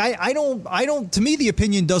 But again, like I don't. To me, the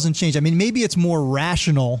opinion doesn't change. I mean, maybe it's more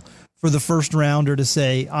rational for the first rounder to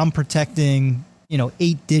say, I'm protecting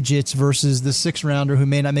 8 digits versus the 6-rounder who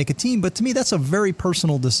may not make a team. But to me, that's a very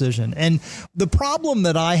personal decision. And the problem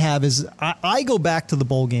that I have is I go back to the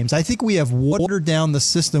bowl games. I think we have watered down the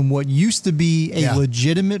system. What used to be a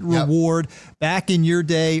legitimate reward back in your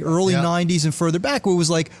day, early 90s and further back, where it was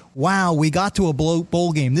like, wow, we got to a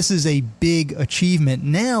bowl game. This is a big achievement.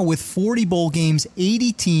 Now with 40 bowl games,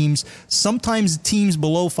 80 teams, sometimes teams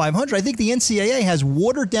below 500, I think the NCAA has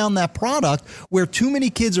watered down that product where too many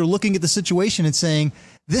kids are looking at the situation and saying,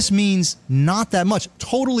 this means not that much.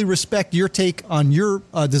 Totally respect your take on your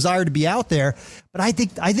desire to be out there, but I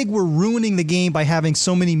think we're ruining the game by having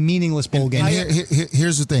so many meaningless bowl games.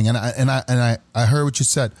 Here's the thing, and I heard what you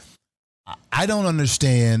said. I don't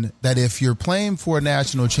understand that if you're playing for a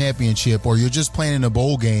national championship or you're just playing in a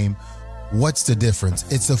bowl game, what's the difference?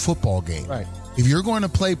 It's a football game. Right. If you're going to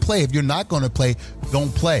play. If you're not going to play,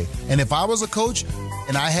 don't play. And if I was a coach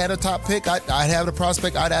and I had a top pick, I'd have a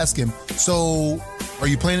prospect, I'd ask him, so are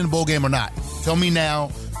you playing in the bowl game or not? Tell me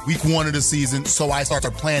now, week 1 of the season, so I start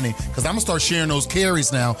planning. Because I'm going to start sharing those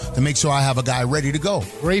carries now to make sure I have a guy ready to go.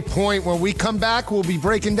 Great point. When we come back, we'll be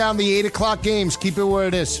breaking down the 8 o'clock games. Keep it where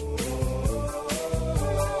it is.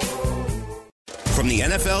 From the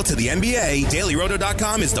NFL to the NBA,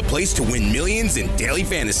 DailyRoto.com is the place to win millions in daily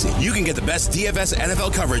fantasy. You can get the best DFS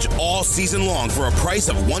NFL coverage all season long for a price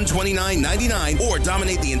of $129.99 or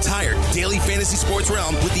dominate the entire daily fantasy sports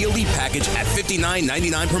realm with the Elite Package at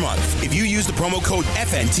 $59.99 per month. If you use the promo code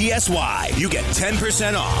FNTSY, you get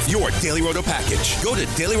 10% off your Daily Roto package. Go to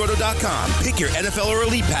DailyRoto.com, pick your NFL or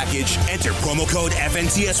Elite Package, enter promo code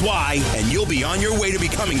FNTSY, and you'll be on your way to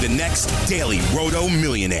becoming the next Daily Roto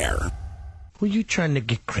millionaire. Were you trying to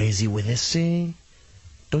get crazy with this thing?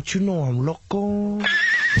 Don't you know I'm loco?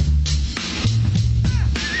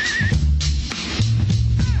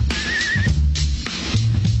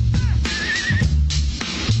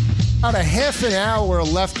 About a half an hour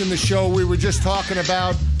left in the show. We were just talking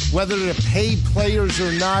about whether to pay players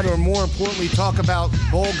or not, or more importantly, talk about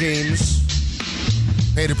bowl games.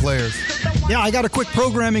 Pay the players. Yeah, I got a quick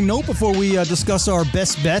programming note before we discuss our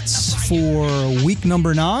best bets for week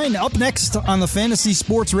number 9. Up next on the Fantasy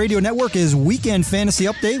Sports Radio Network is Weekend Fantasy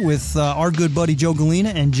Update with our good buddy Joe Galena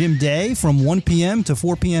and Jim Day from 1 p.m. to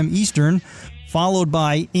 4 p.m. Eastern, followed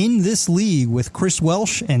by In This League with Chris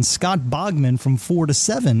Welsh and Scott Bogman from 4 to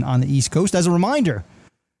 7 on the East Coast. As a reminder,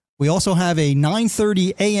 we also have a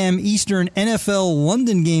 9:30 a.m. Eastern NFL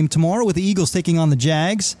London game tomorrow with the Eagles taking on the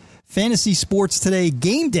Jags. Fantasy Sports Today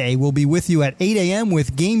Game Day will be with you at 8 a.m.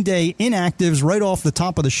 with Game Day inactives right off the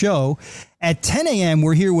top of the show. At 10 a.m.,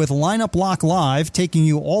 we're here with Lineup Lock Live, taking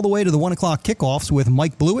you all the way to the 1 o'clock kickoffs with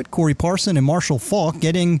Mike Blewett, Corey Parson, and Marshall Falk,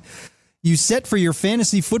 getting you set for your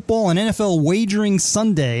fantasy football and NFL wagering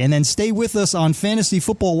Sunday. And then stay with us on Fantasy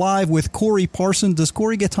Football Live with Corey Parson. Does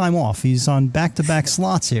Corey get time off? He's on back-to-back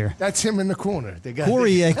slots here. That's him in the corner.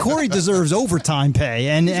 Corey deserves overtime pay,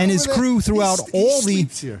 and his crew throughout all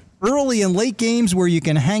the early and late games where you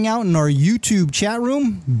can hang out in our YouTube chat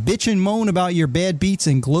room, bitch and moan about your bad beats,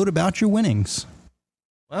 and gloat about your winnings.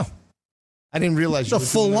 Wow. I didn't realize it's a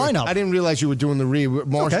full lineup. I didn't realize you were doing the read.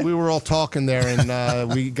 Marshall, okay. We were all talking there,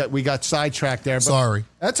 and we got sidetracked there. But sorry.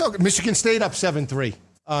 That's okay. Michigan State up 7-3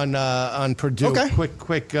 on Purdue. Okay.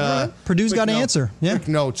 Quick. Right. Purdue's got to answer. Yeah. Quick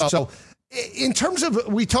notes. So, in terms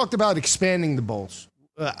of, we talked about expanding the bowls.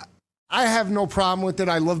 I have no problem with it.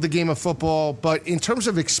 I love the game of football. But in terms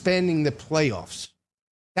of expanding the playoffs,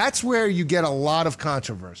 that's where you get a lot of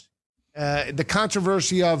controversy. The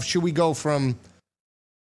controversy of, should we go from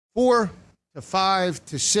 4 to 5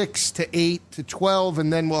 to 6 to 8 to 12,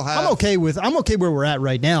 and then we'll have... I'm okay where we're at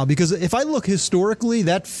right now, because if I look historically,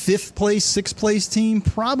 that 5th place, 6th place team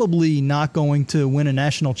probably not going to win a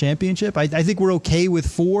national championship. I think we're okay with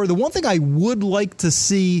 4. The one thing I would like to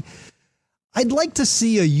see... I'd like to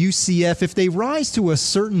see a UCF, if they rise to a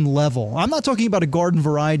certain level. I'm not talking about a garden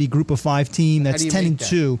variety group of 5 team that's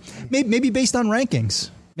 10-2. Maybe based on rankings.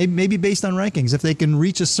 Maybe based on rankings. If they can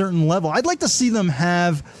reach a certain level, I'd like to see them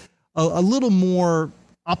have a little more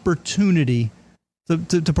opportunity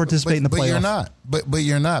to participate in the playoffs. But you're not. But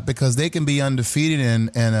you're not, because they can be undefeated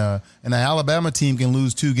and an Alabama team can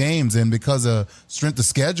lose 2 games, and because of strength of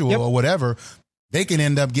schedule or whatever, they can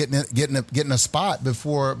end up getting a spot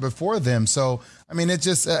before them. So I mean, it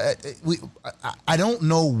just I don't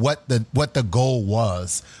know what the goal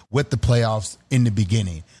was with the playoffs in the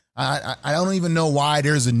beginning. I don't even know why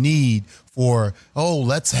there's a need for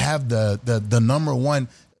let's have the number one.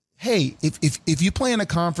 hey, if you play in a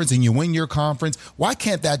conference and you win your conference, why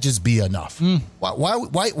can't that just be enough?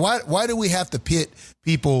 Why do we have to pit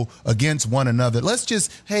people against one another? Let's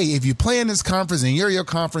just, hey, if you play in this conference and you're your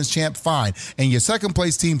conference champ, fine. And your second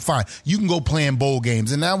place team, fine. You can go play in bowl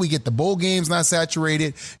games. And now we get the bowl games not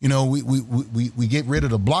saturated. You know, we get rid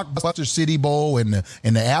of the Blockbuster City Bowl and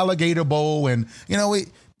the Alligator Bowl. And, you know,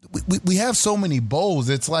 we have so many bowls.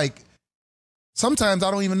 It's like, sometimes I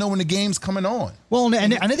don't even know when the game's coming on. Well,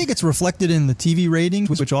 and I think it's reflected in the TV ratings,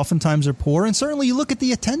 which oftentimes are poor. And certainly you look at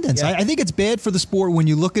the attendance. Yeah. I think it's bad for the sport when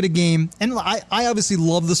you look at a game. And I obviously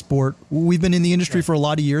love the sport. We've been in the industry for a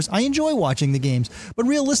lot of years. I enjoy watching the games. But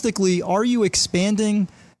realistically, are you expanding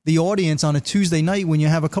the audience on a Tuesday night when you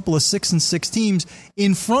have a couple of 6-6 teams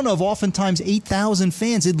in front of oftentimes 8,000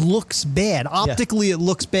 fans? It looks bad. Optically, it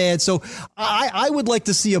looks bad. So I would like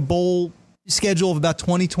to see a bowl schedule of about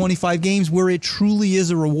 20-25 games where it truly is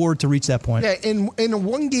a reward to reach that point. Yeah, in a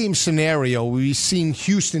one-game scenario, we've seen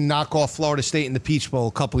Houston knock off Florida State in the Peach Bowl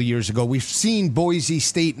a couple of years ago. We've seen Boise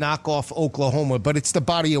State knock off Oklahoma, but it's the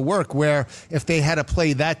body of work where if they had to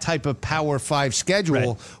play that type of Power 5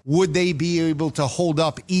 schedule, would they be able to hold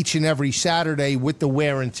up each and every Saturday with the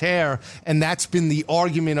wear and tear? And that's been the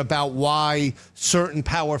argument about why certain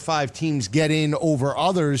Power 5 teams get in over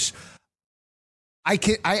others.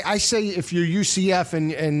 I say if you're UCF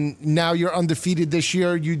and now you're undefeated this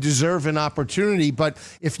year, you deserve an opportunity. But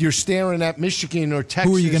if you're staring at Michigan or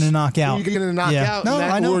Texas, who are you going to knock out? Who are you going to knock out? No,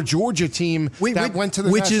 I know. Or a Georgia team that went to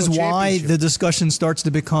the which is why the discussion starts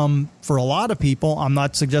to become, for a lot of people, I'm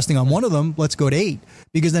not suggesting I'm one of them, let's go to 8.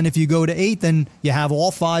 Because then if you go to 8, then you have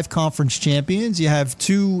all 5 conference champions, you have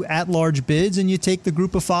 2 at-large bids, and you take the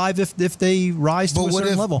group of 5 if they rise to a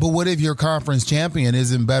certain level. But what if your conference champion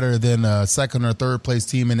isn't better than a second or third place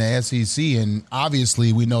team in the SEC? And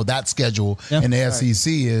obviously we know that schedule in the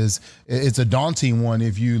SEC it's a daunting one.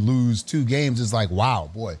 If you lose 2 games, it's like,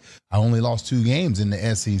 wow, boy, I only lost 2 games in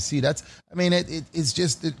the SEC. It's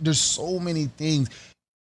just, there's so many things.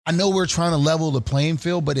 I know we're trying to level the playing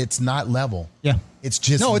field, but it's not level. Yeah. It's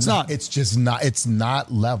just no, it's not. It's just not. It's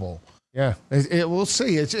not level. Yeah, we'll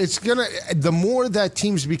see. It's gonna. The more that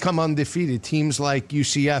teams become undefeated, teams like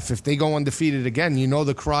UCF, if they go undefeated again, you know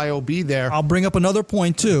the cry will be there. I'll bring up another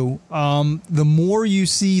point too. The more you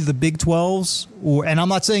see the Big 12s, and I'm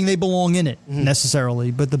not saying they belong in it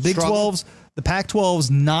necessarily, but the Big 12s, the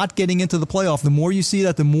Pac-12s not getting into the playoff. The more you see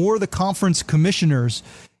that, the more the conference commissioners.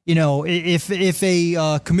 You know, if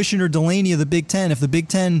a Commissioner Delaney of the Big Ten, if the Big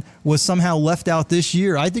Ten was somehow left out this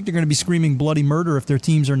year, I think they're going to be screaming bloody murder if their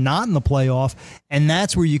teams are not in the playoff. And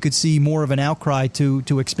that's where you could see more of an outcry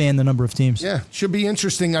to expand the number of teams. Yeah, should be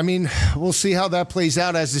interesting. I mean, we'll see how that plays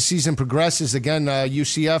out as the season progresses. Again,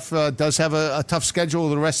 UCF does have a tough schedule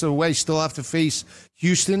the rest of the way. Still have to face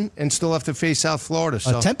Houston and still have to face South Florida.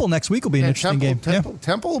 So Temple next week will be an interesting game.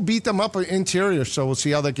 Temple will beat them up interior, so we'll see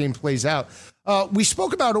how that game plays out. We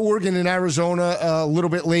spoke about Oregon and Arizona a little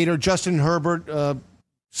bit later. Justin Herbert,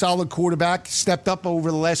 solid quarterback, stepped up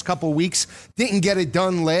over the last couple of weeks. Didn't get it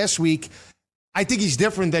done last week. I think he's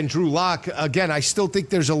different than Drew Lock. Again, I still think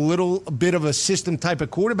there's a little bit of a system type of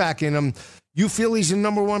quarterback in him. You feel he's a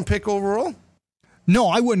number 1 pick overall? No,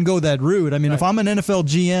 I wouldn't go that route. I mean, if I'm an NFL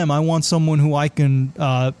GM, I want someone who I can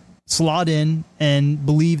slot in and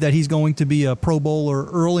believe that he's going to be a Pro Bowler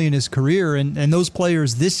early in his career. And those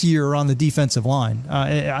players this year are on the defensive line.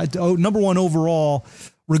 Number 1 overall,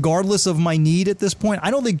 regardless of my need at this point.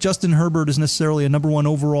 I don't think Justin Herbert is necessarily a number 1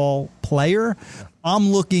 overall player.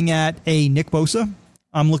 I'm looking at a Nick Bosa.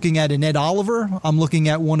 I'm looking at an Ed Oliver. I'm looking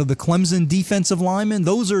at one of the Clemson defensive linemen.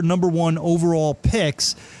 Those are number 1 overall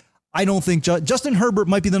picks. I don't think Justin Herbert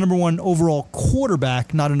might be the number 1 overall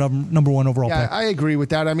quarterback, not a number 1 overall pick. I agree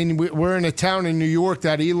with that. I mean, we're in a town in New York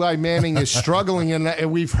that Eli Manning is struggling, and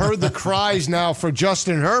we've heard the cries now for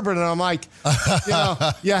Justin Herbert, and I'm like,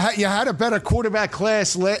 you had a better quarterback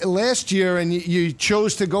class last year, and you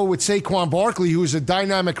chose to go with Saquon Barkley, who's a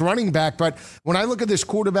dynamic running back. But when I look at this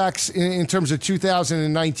quarterbacks in terms of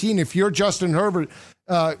 2019, if you're Justin Herbert,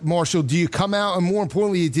 Marshall, do you come out, and more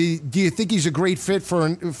importantly, do you think he's a great fit for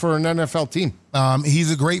an NFL team?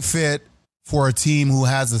 He's a great fit for a team who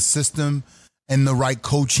has a system and the right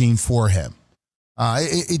coaching for him.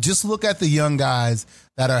 Just look at the young guys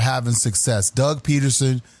that are having success. Doug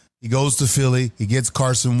Peterson, he goes to Philly, he gets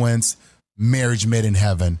Carson Wentz, marriage made in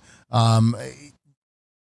heaven. When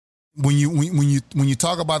you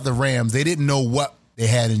talk about the Rams, they didn't know what they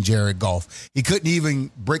had in Jared Goff. He couldn't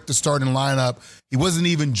even break the starting lineup. He wasn't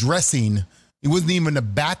even dressing. He wasn't even a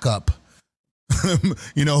backup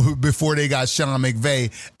before they got Sean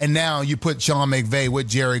McVay. And now you put Sean McVay with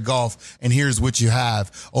Jerry Goff, and here's what you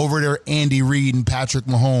have. Over there, Andy Reid and Patrick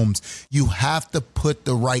Mahomes. You have to put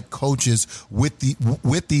the right coaches with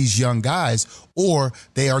these young guys, or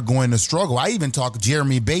they are going to struggle. I even talked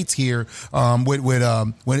Jeremy Bates here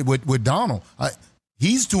with Donald.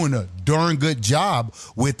 He's doing a darn good job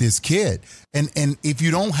with this kid. And if you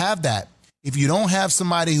don't have that, if you don't have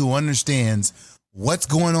somebody who understands what's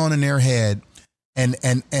going on in their head, and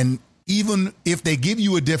even if they give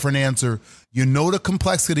you a different answer, the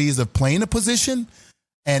complexities of playing a position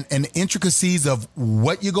and the intricacies of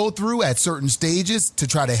what you go through at certain stages to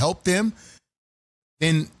try to help them,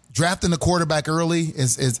 then drafting the quarterback early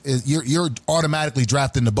is you're automatically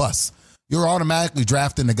drafting the bus. You're automatically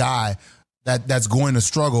drafting the guy that's going to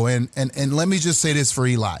struggle. And let me just say this for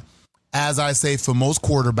Eli. As I say, for most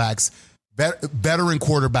quarterbacks, veteran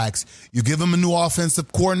quarterbacks, you give him a new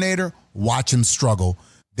offensive coordinator, watch him struggle.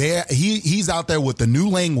 He's out there with a new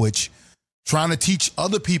language, trying to teach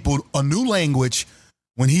other people a new language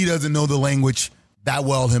when he doesn't know the language that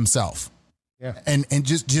well himself. Yeah. And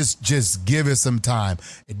just give it some time.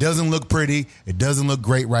 It doesn't look pretty. It doesn't look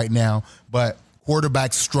great right now, but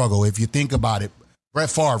quarterbacks struggle. If you think about it, Brett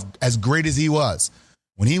Favre, as great as he was,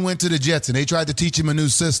 when he went to the Jets and they tried to teach him a new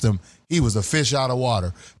system, he was a fish out of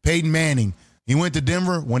water. Peyton Manning, he went to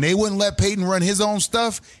Denver. When they wouldn't let Peyton run his own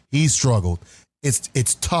stuff, he struggled.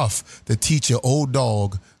 It's tough to teach an old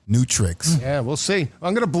dog new tricks. Yeah, we'll see.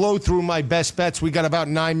 I'm going to blow through my best bets. We got about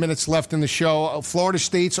 9 minutes left in the show. Florida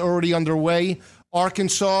State's already underway.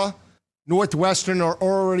 Arkansas, Northwestern are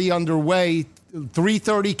already underway.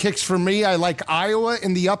 3:30 kicks for me. I like Iowa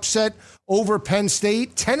in the upset over Penn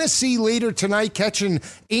State. Tennessee later tonight catching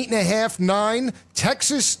 8.5, 9.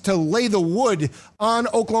 Texas to lay the wood on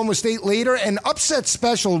Oklahoma State later. And upset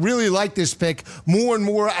special, really like this pick more and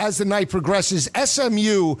more as the night progresses.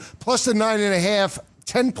 SMU plus the 9.5.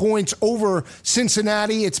 10 points over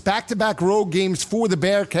Cincinnati. It's back-to-back road games for the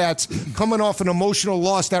Bearcats coming off an emotional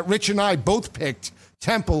loss that Rich and I both picked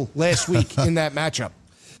Temple last week in that matchup.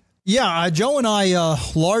 Yeah, Joe and I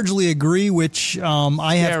largely agree, which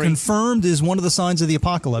I have confirmed is one of the signs of the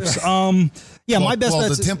apocalypse. My best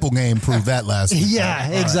bet. The Temple game proved that last week.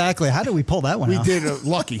 Yeah, exactly. How did we pull that one out? We did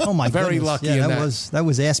lucky. Oh my Very goodness. lucky. Yeah, that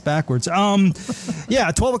was ass backwards.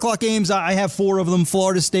 12 o'clock games. I have 4 of them.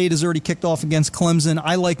 Florida State has already kicked off against Clemson.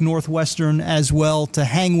 I like Northwestern as well to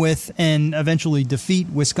hang with and eventually defeat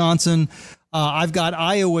Wisconsin. I've got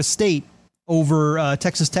Iowa State over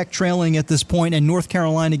Texas Tech trailing at this point, and North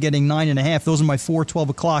Carolina getting 9.5. Those are my 4 12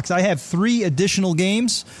 o'clocks. I have 3 additional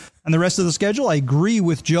games on the rest of the schedule. I agree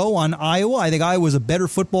with Joe on Iowa. I think Iowa's a better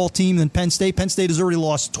football team than Penn State. Penn State has already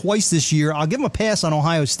lost twice this year. I'll give them a pass on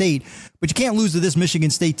Ohio State, but you can't lose to this Michigan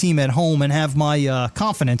State team at home and have my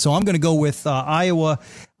confidence. So I'm going to go with Iowa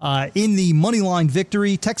in the moneyline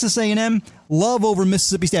victory. Texas A&M, love over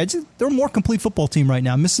Mississippi State. They're a more complete football team right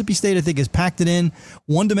now. Mississippi State, I think, has packed it in,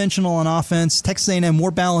 one-dimensional on offense. Texas A&M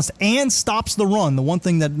more balanced and stops the run, the one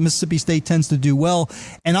thing that Mississippi State tends to do well.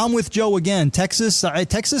 And I'm with Joe again. Texas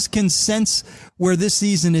can sense where this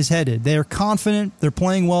season is headed. They're confident. They're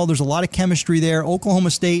playing well. There's a lot of chemistry there.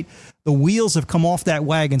 Oklahoma State, the wheels have come off that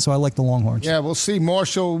wagon, so I like the Longhorns. Yeah, we'll see.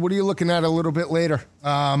 Marshall, what are you looking at a little bit later?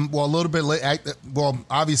 A little bit late.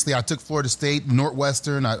 Obviously, I took Florida State,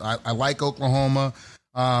 Northwestern. I like Oklahoma.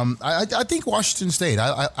 I think Washington State.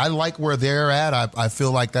 I like where they're at. I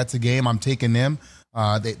feel like that's a game I'm taking them.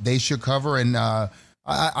 They should cover, and I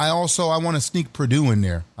want to sneak Purdue in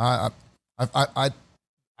there. I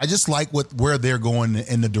just like where they're going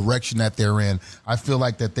in the direction that they're in. I feel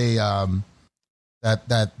like that they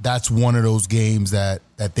that's one of those games that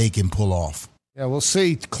they can pull off. Yeah, we'll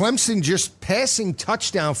see. Clemson just passing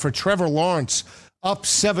touchdown for Trevor Lawrence, up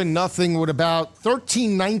 7-0 with about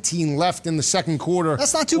 13-19 left in the second quarter.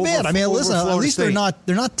 That's not too bad. I mean, listen, at least they're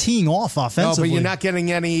not teeing off offensively. No, but you're not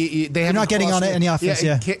getting any. You're not getting on any offense.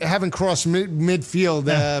 Yeah, haven't crossed midfield.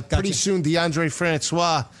 Gotcha. Pretty soon, DeAndre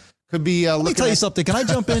Francois could be. Let me tell you something. Can I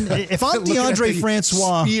jump in? If I'm DeAndre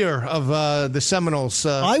Francois, spear of the Seminoles,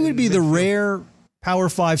 I would be the rare Power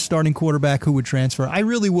 5 starting quarterback who would transfer. I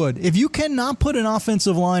really would. If you cannot put an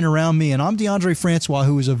offensive line around me, and I'm DeAndre Francois,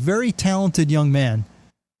 who is a very talented young man,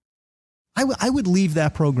 I would leave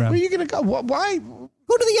that program. Where are you going to go? Why? Go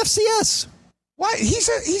to the FCS. Why?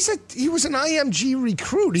 He was an IMG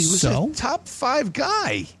recruit. He was a top 5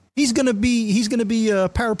 guy. He's gonna be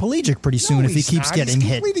paraplegic pretty soon if he keeps getting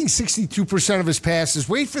hit. He's completing 62% of his passes.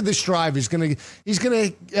 Wait for this drive. He's gonna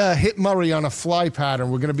hit Murray on a fly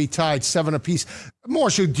pattern. We're gonna be tied 7 apiece.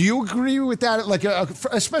 Marshall, do you agree with that? Like,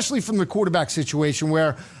 especially from the quarterback situation,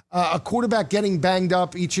 where a quarterback getting banged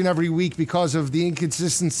up each and every week because of the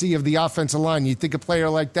inconsistency of the offensive line. You think a player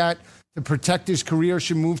like that, to protect his career,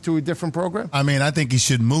 should move to a different program? I mean, I think he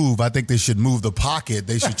should move. I think they should move the pocket.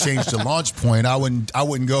 They should change the launch point. I wouldn't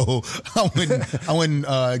go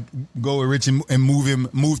with Rich and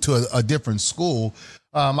move to a different school.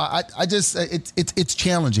 It's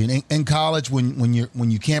challenging in college when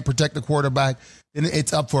you can't protect the quarterback. Then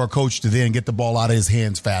it's up for a coach to then get the ball out of his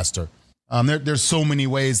hands faster. There's so many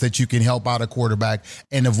ways that you can help out a quarterback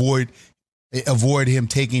and avoid him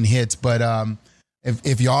taking hits, but.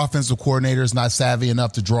 If your offensive coordinator is not savvy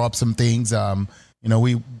enough to draw up some things,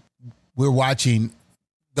 we're watching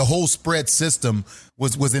the whole spread system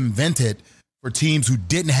was invented for teams who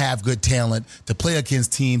didn't have good talent to play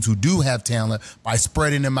against teams who do have talent by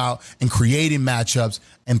spreading them out and creating matchups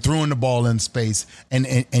and throwing the ball in space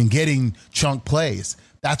and getting chunk plays.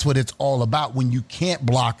 That's what it's all about. When you can't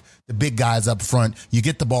block the big guys up front, you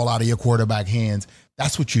get the ball out of your quarterback hands.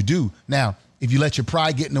 That's what you do. Now, if you let your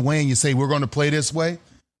pride get in the way and you say, we're going to play this way,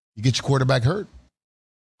 you get your quarterback hurt.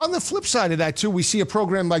 On the flip side of that, too, we see a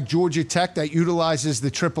program like Georgia Tech that utilizes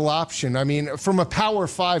the triple option. I mean, from a Power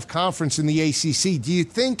 5 conference in the ACC, do you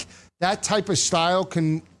think that type of style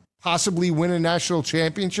can possibly win a national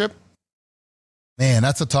championship? Man,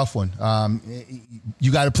 that's a tough one.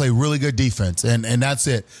 You got to play really good defense, and that's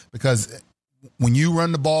it. Because when you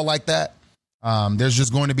run the ball like that, there's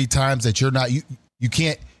just going to be times that you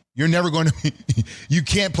can't. You're never going to you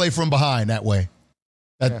can't play from behind that way.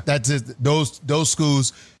 That's it. Those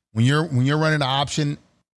schools, when you're running an option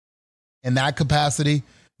in that capacity,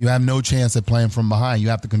 you have no chance at playing from behind. You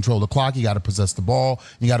have to control the clock. You got to possess the ball.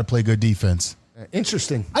 You got to play good defense.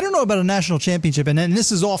 Interesting. I don't know about a national championship, and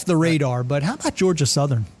this is off the radar, but how about Georgia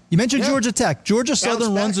Southern? You mentioned Georgia Tech. Georgia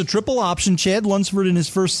Southern runs a triple option. Chad Lunsford in his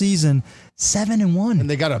first season, 7-1. And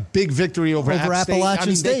they got a big victory over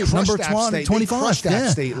Appalachian State, number 25.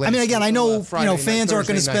 I mean, again, I know fans aren't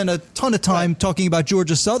going to spend a ton of time talking about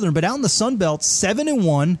Georgia Southern, but out in the Sun Belt,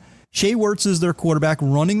 7-1. Shea Wertz is their quarterback,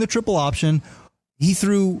 running the triple option. He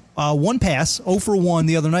threw one pass, 0 for 1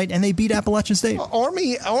 the other night, and they beat Appalachian State.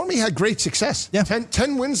 Army had great success. Yeah.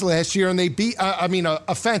 10 wins last year, and they beat,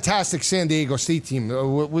 a fantastic San Diego State team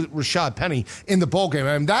with Rashad Penny in the bowl game.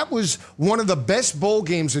 I mean, that was one of the best bowl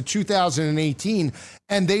games of 2018,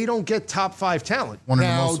 and they don't get top 5 talent. One of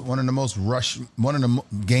the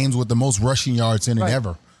games with the most rushing yards in it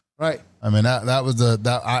ever. Right. I mean,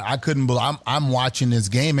 I couldn't believe. I'm watching this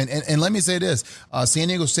game, and let me say this: San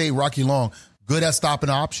Diego State, Rocky Long, good at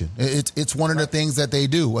stopping option. It's one of the things that they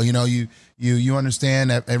do. Well, you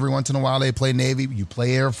understand that every once in a while they play Navy, you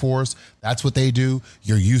play Air Force. That's what they do.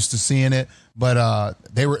 You're used to seeing it, but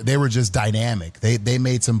they were just dynamic. They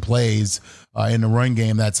made some plays in the run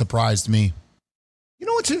game that surprised me. You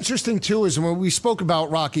know what's interesting too is when we spoke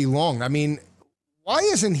about Rocky Long. I mean, why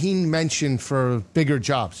isn't he mentioned for bigger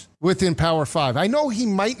jobs within Power 5? I know he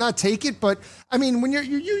might not take it, but I mean, when you're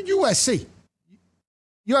USC.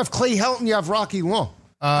 You have Clay Helton, you have Rocky Long.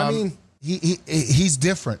 He's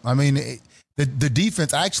different. I mean, the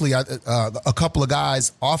defense, actually, a couple of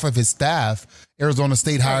guys off of his staff, Arizona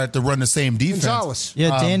State hired to run the same defense. Gonzalez.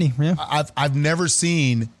 Yeah, Danny. Yeah. I've never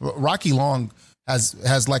seen Rocky Long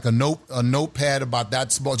has like a notepad about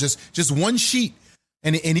that small, just one sheet,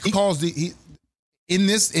 and he calls in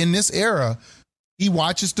this era, he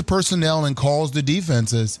watches the personnel and calls the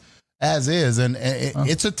defenses as is, and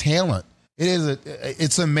it's a talent.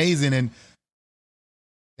 It's amazing, and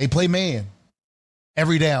they play man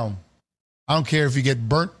every down. I don't care if you get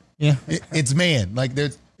burnt. Yeah, it's man. Like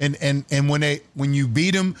there's and when you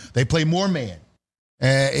beat them, they play more man.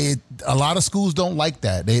 A lot of schools don't like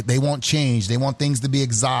that. They want change. They want things to be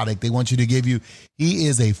exotic. They want you to give you. He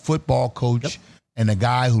is a football coach and a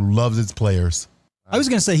guy who loves his players. I was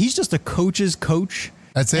going to say he's just a coach's coach.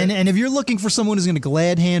 That's it. And if you're looking for someone who's going to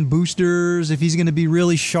glad hand boosters, if he's going to be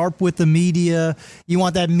really sharp with the media, you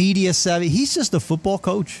want that media savvy. He's just a football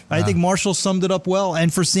coach. I think Marshall summed it up well.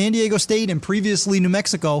 And for San Diego State and previously New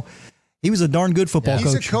Mexico, he was a darn good football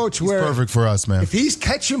coach. He's a coach He's where perfect for us, man. If he's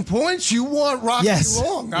catching points, you want Rocky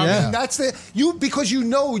Long. I mean, that's because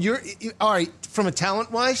you're all right. From a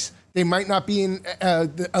talent wise, they might not be in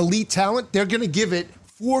the elite talent. They're going to give it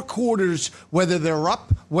 4 quarters, whether they're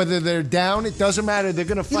up, whether they're down, it doesn't matter. They're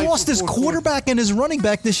going to fight. He lost his quarterback and his running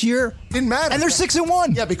back this year. Didn't matter. And they're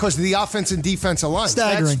 6-1. Yeah, because of the offense and defense alliance.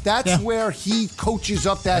 Staggering. That's where he coaches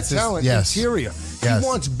up that talent interior. Yes. He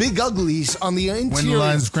wants big uglies on the interior. Win the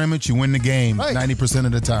line of scrimmage, you win the game 90%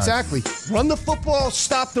 of the time. Exactly. Run the football,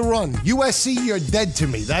 stop the run. USC, you're dead to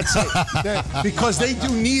me. That's it. Because they do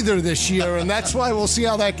neither this year, and that's why we'll see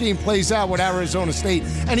how that game plays out with Arizona State.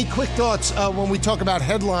 Any quick thoughts when we talk about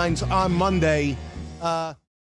headlines on Monday?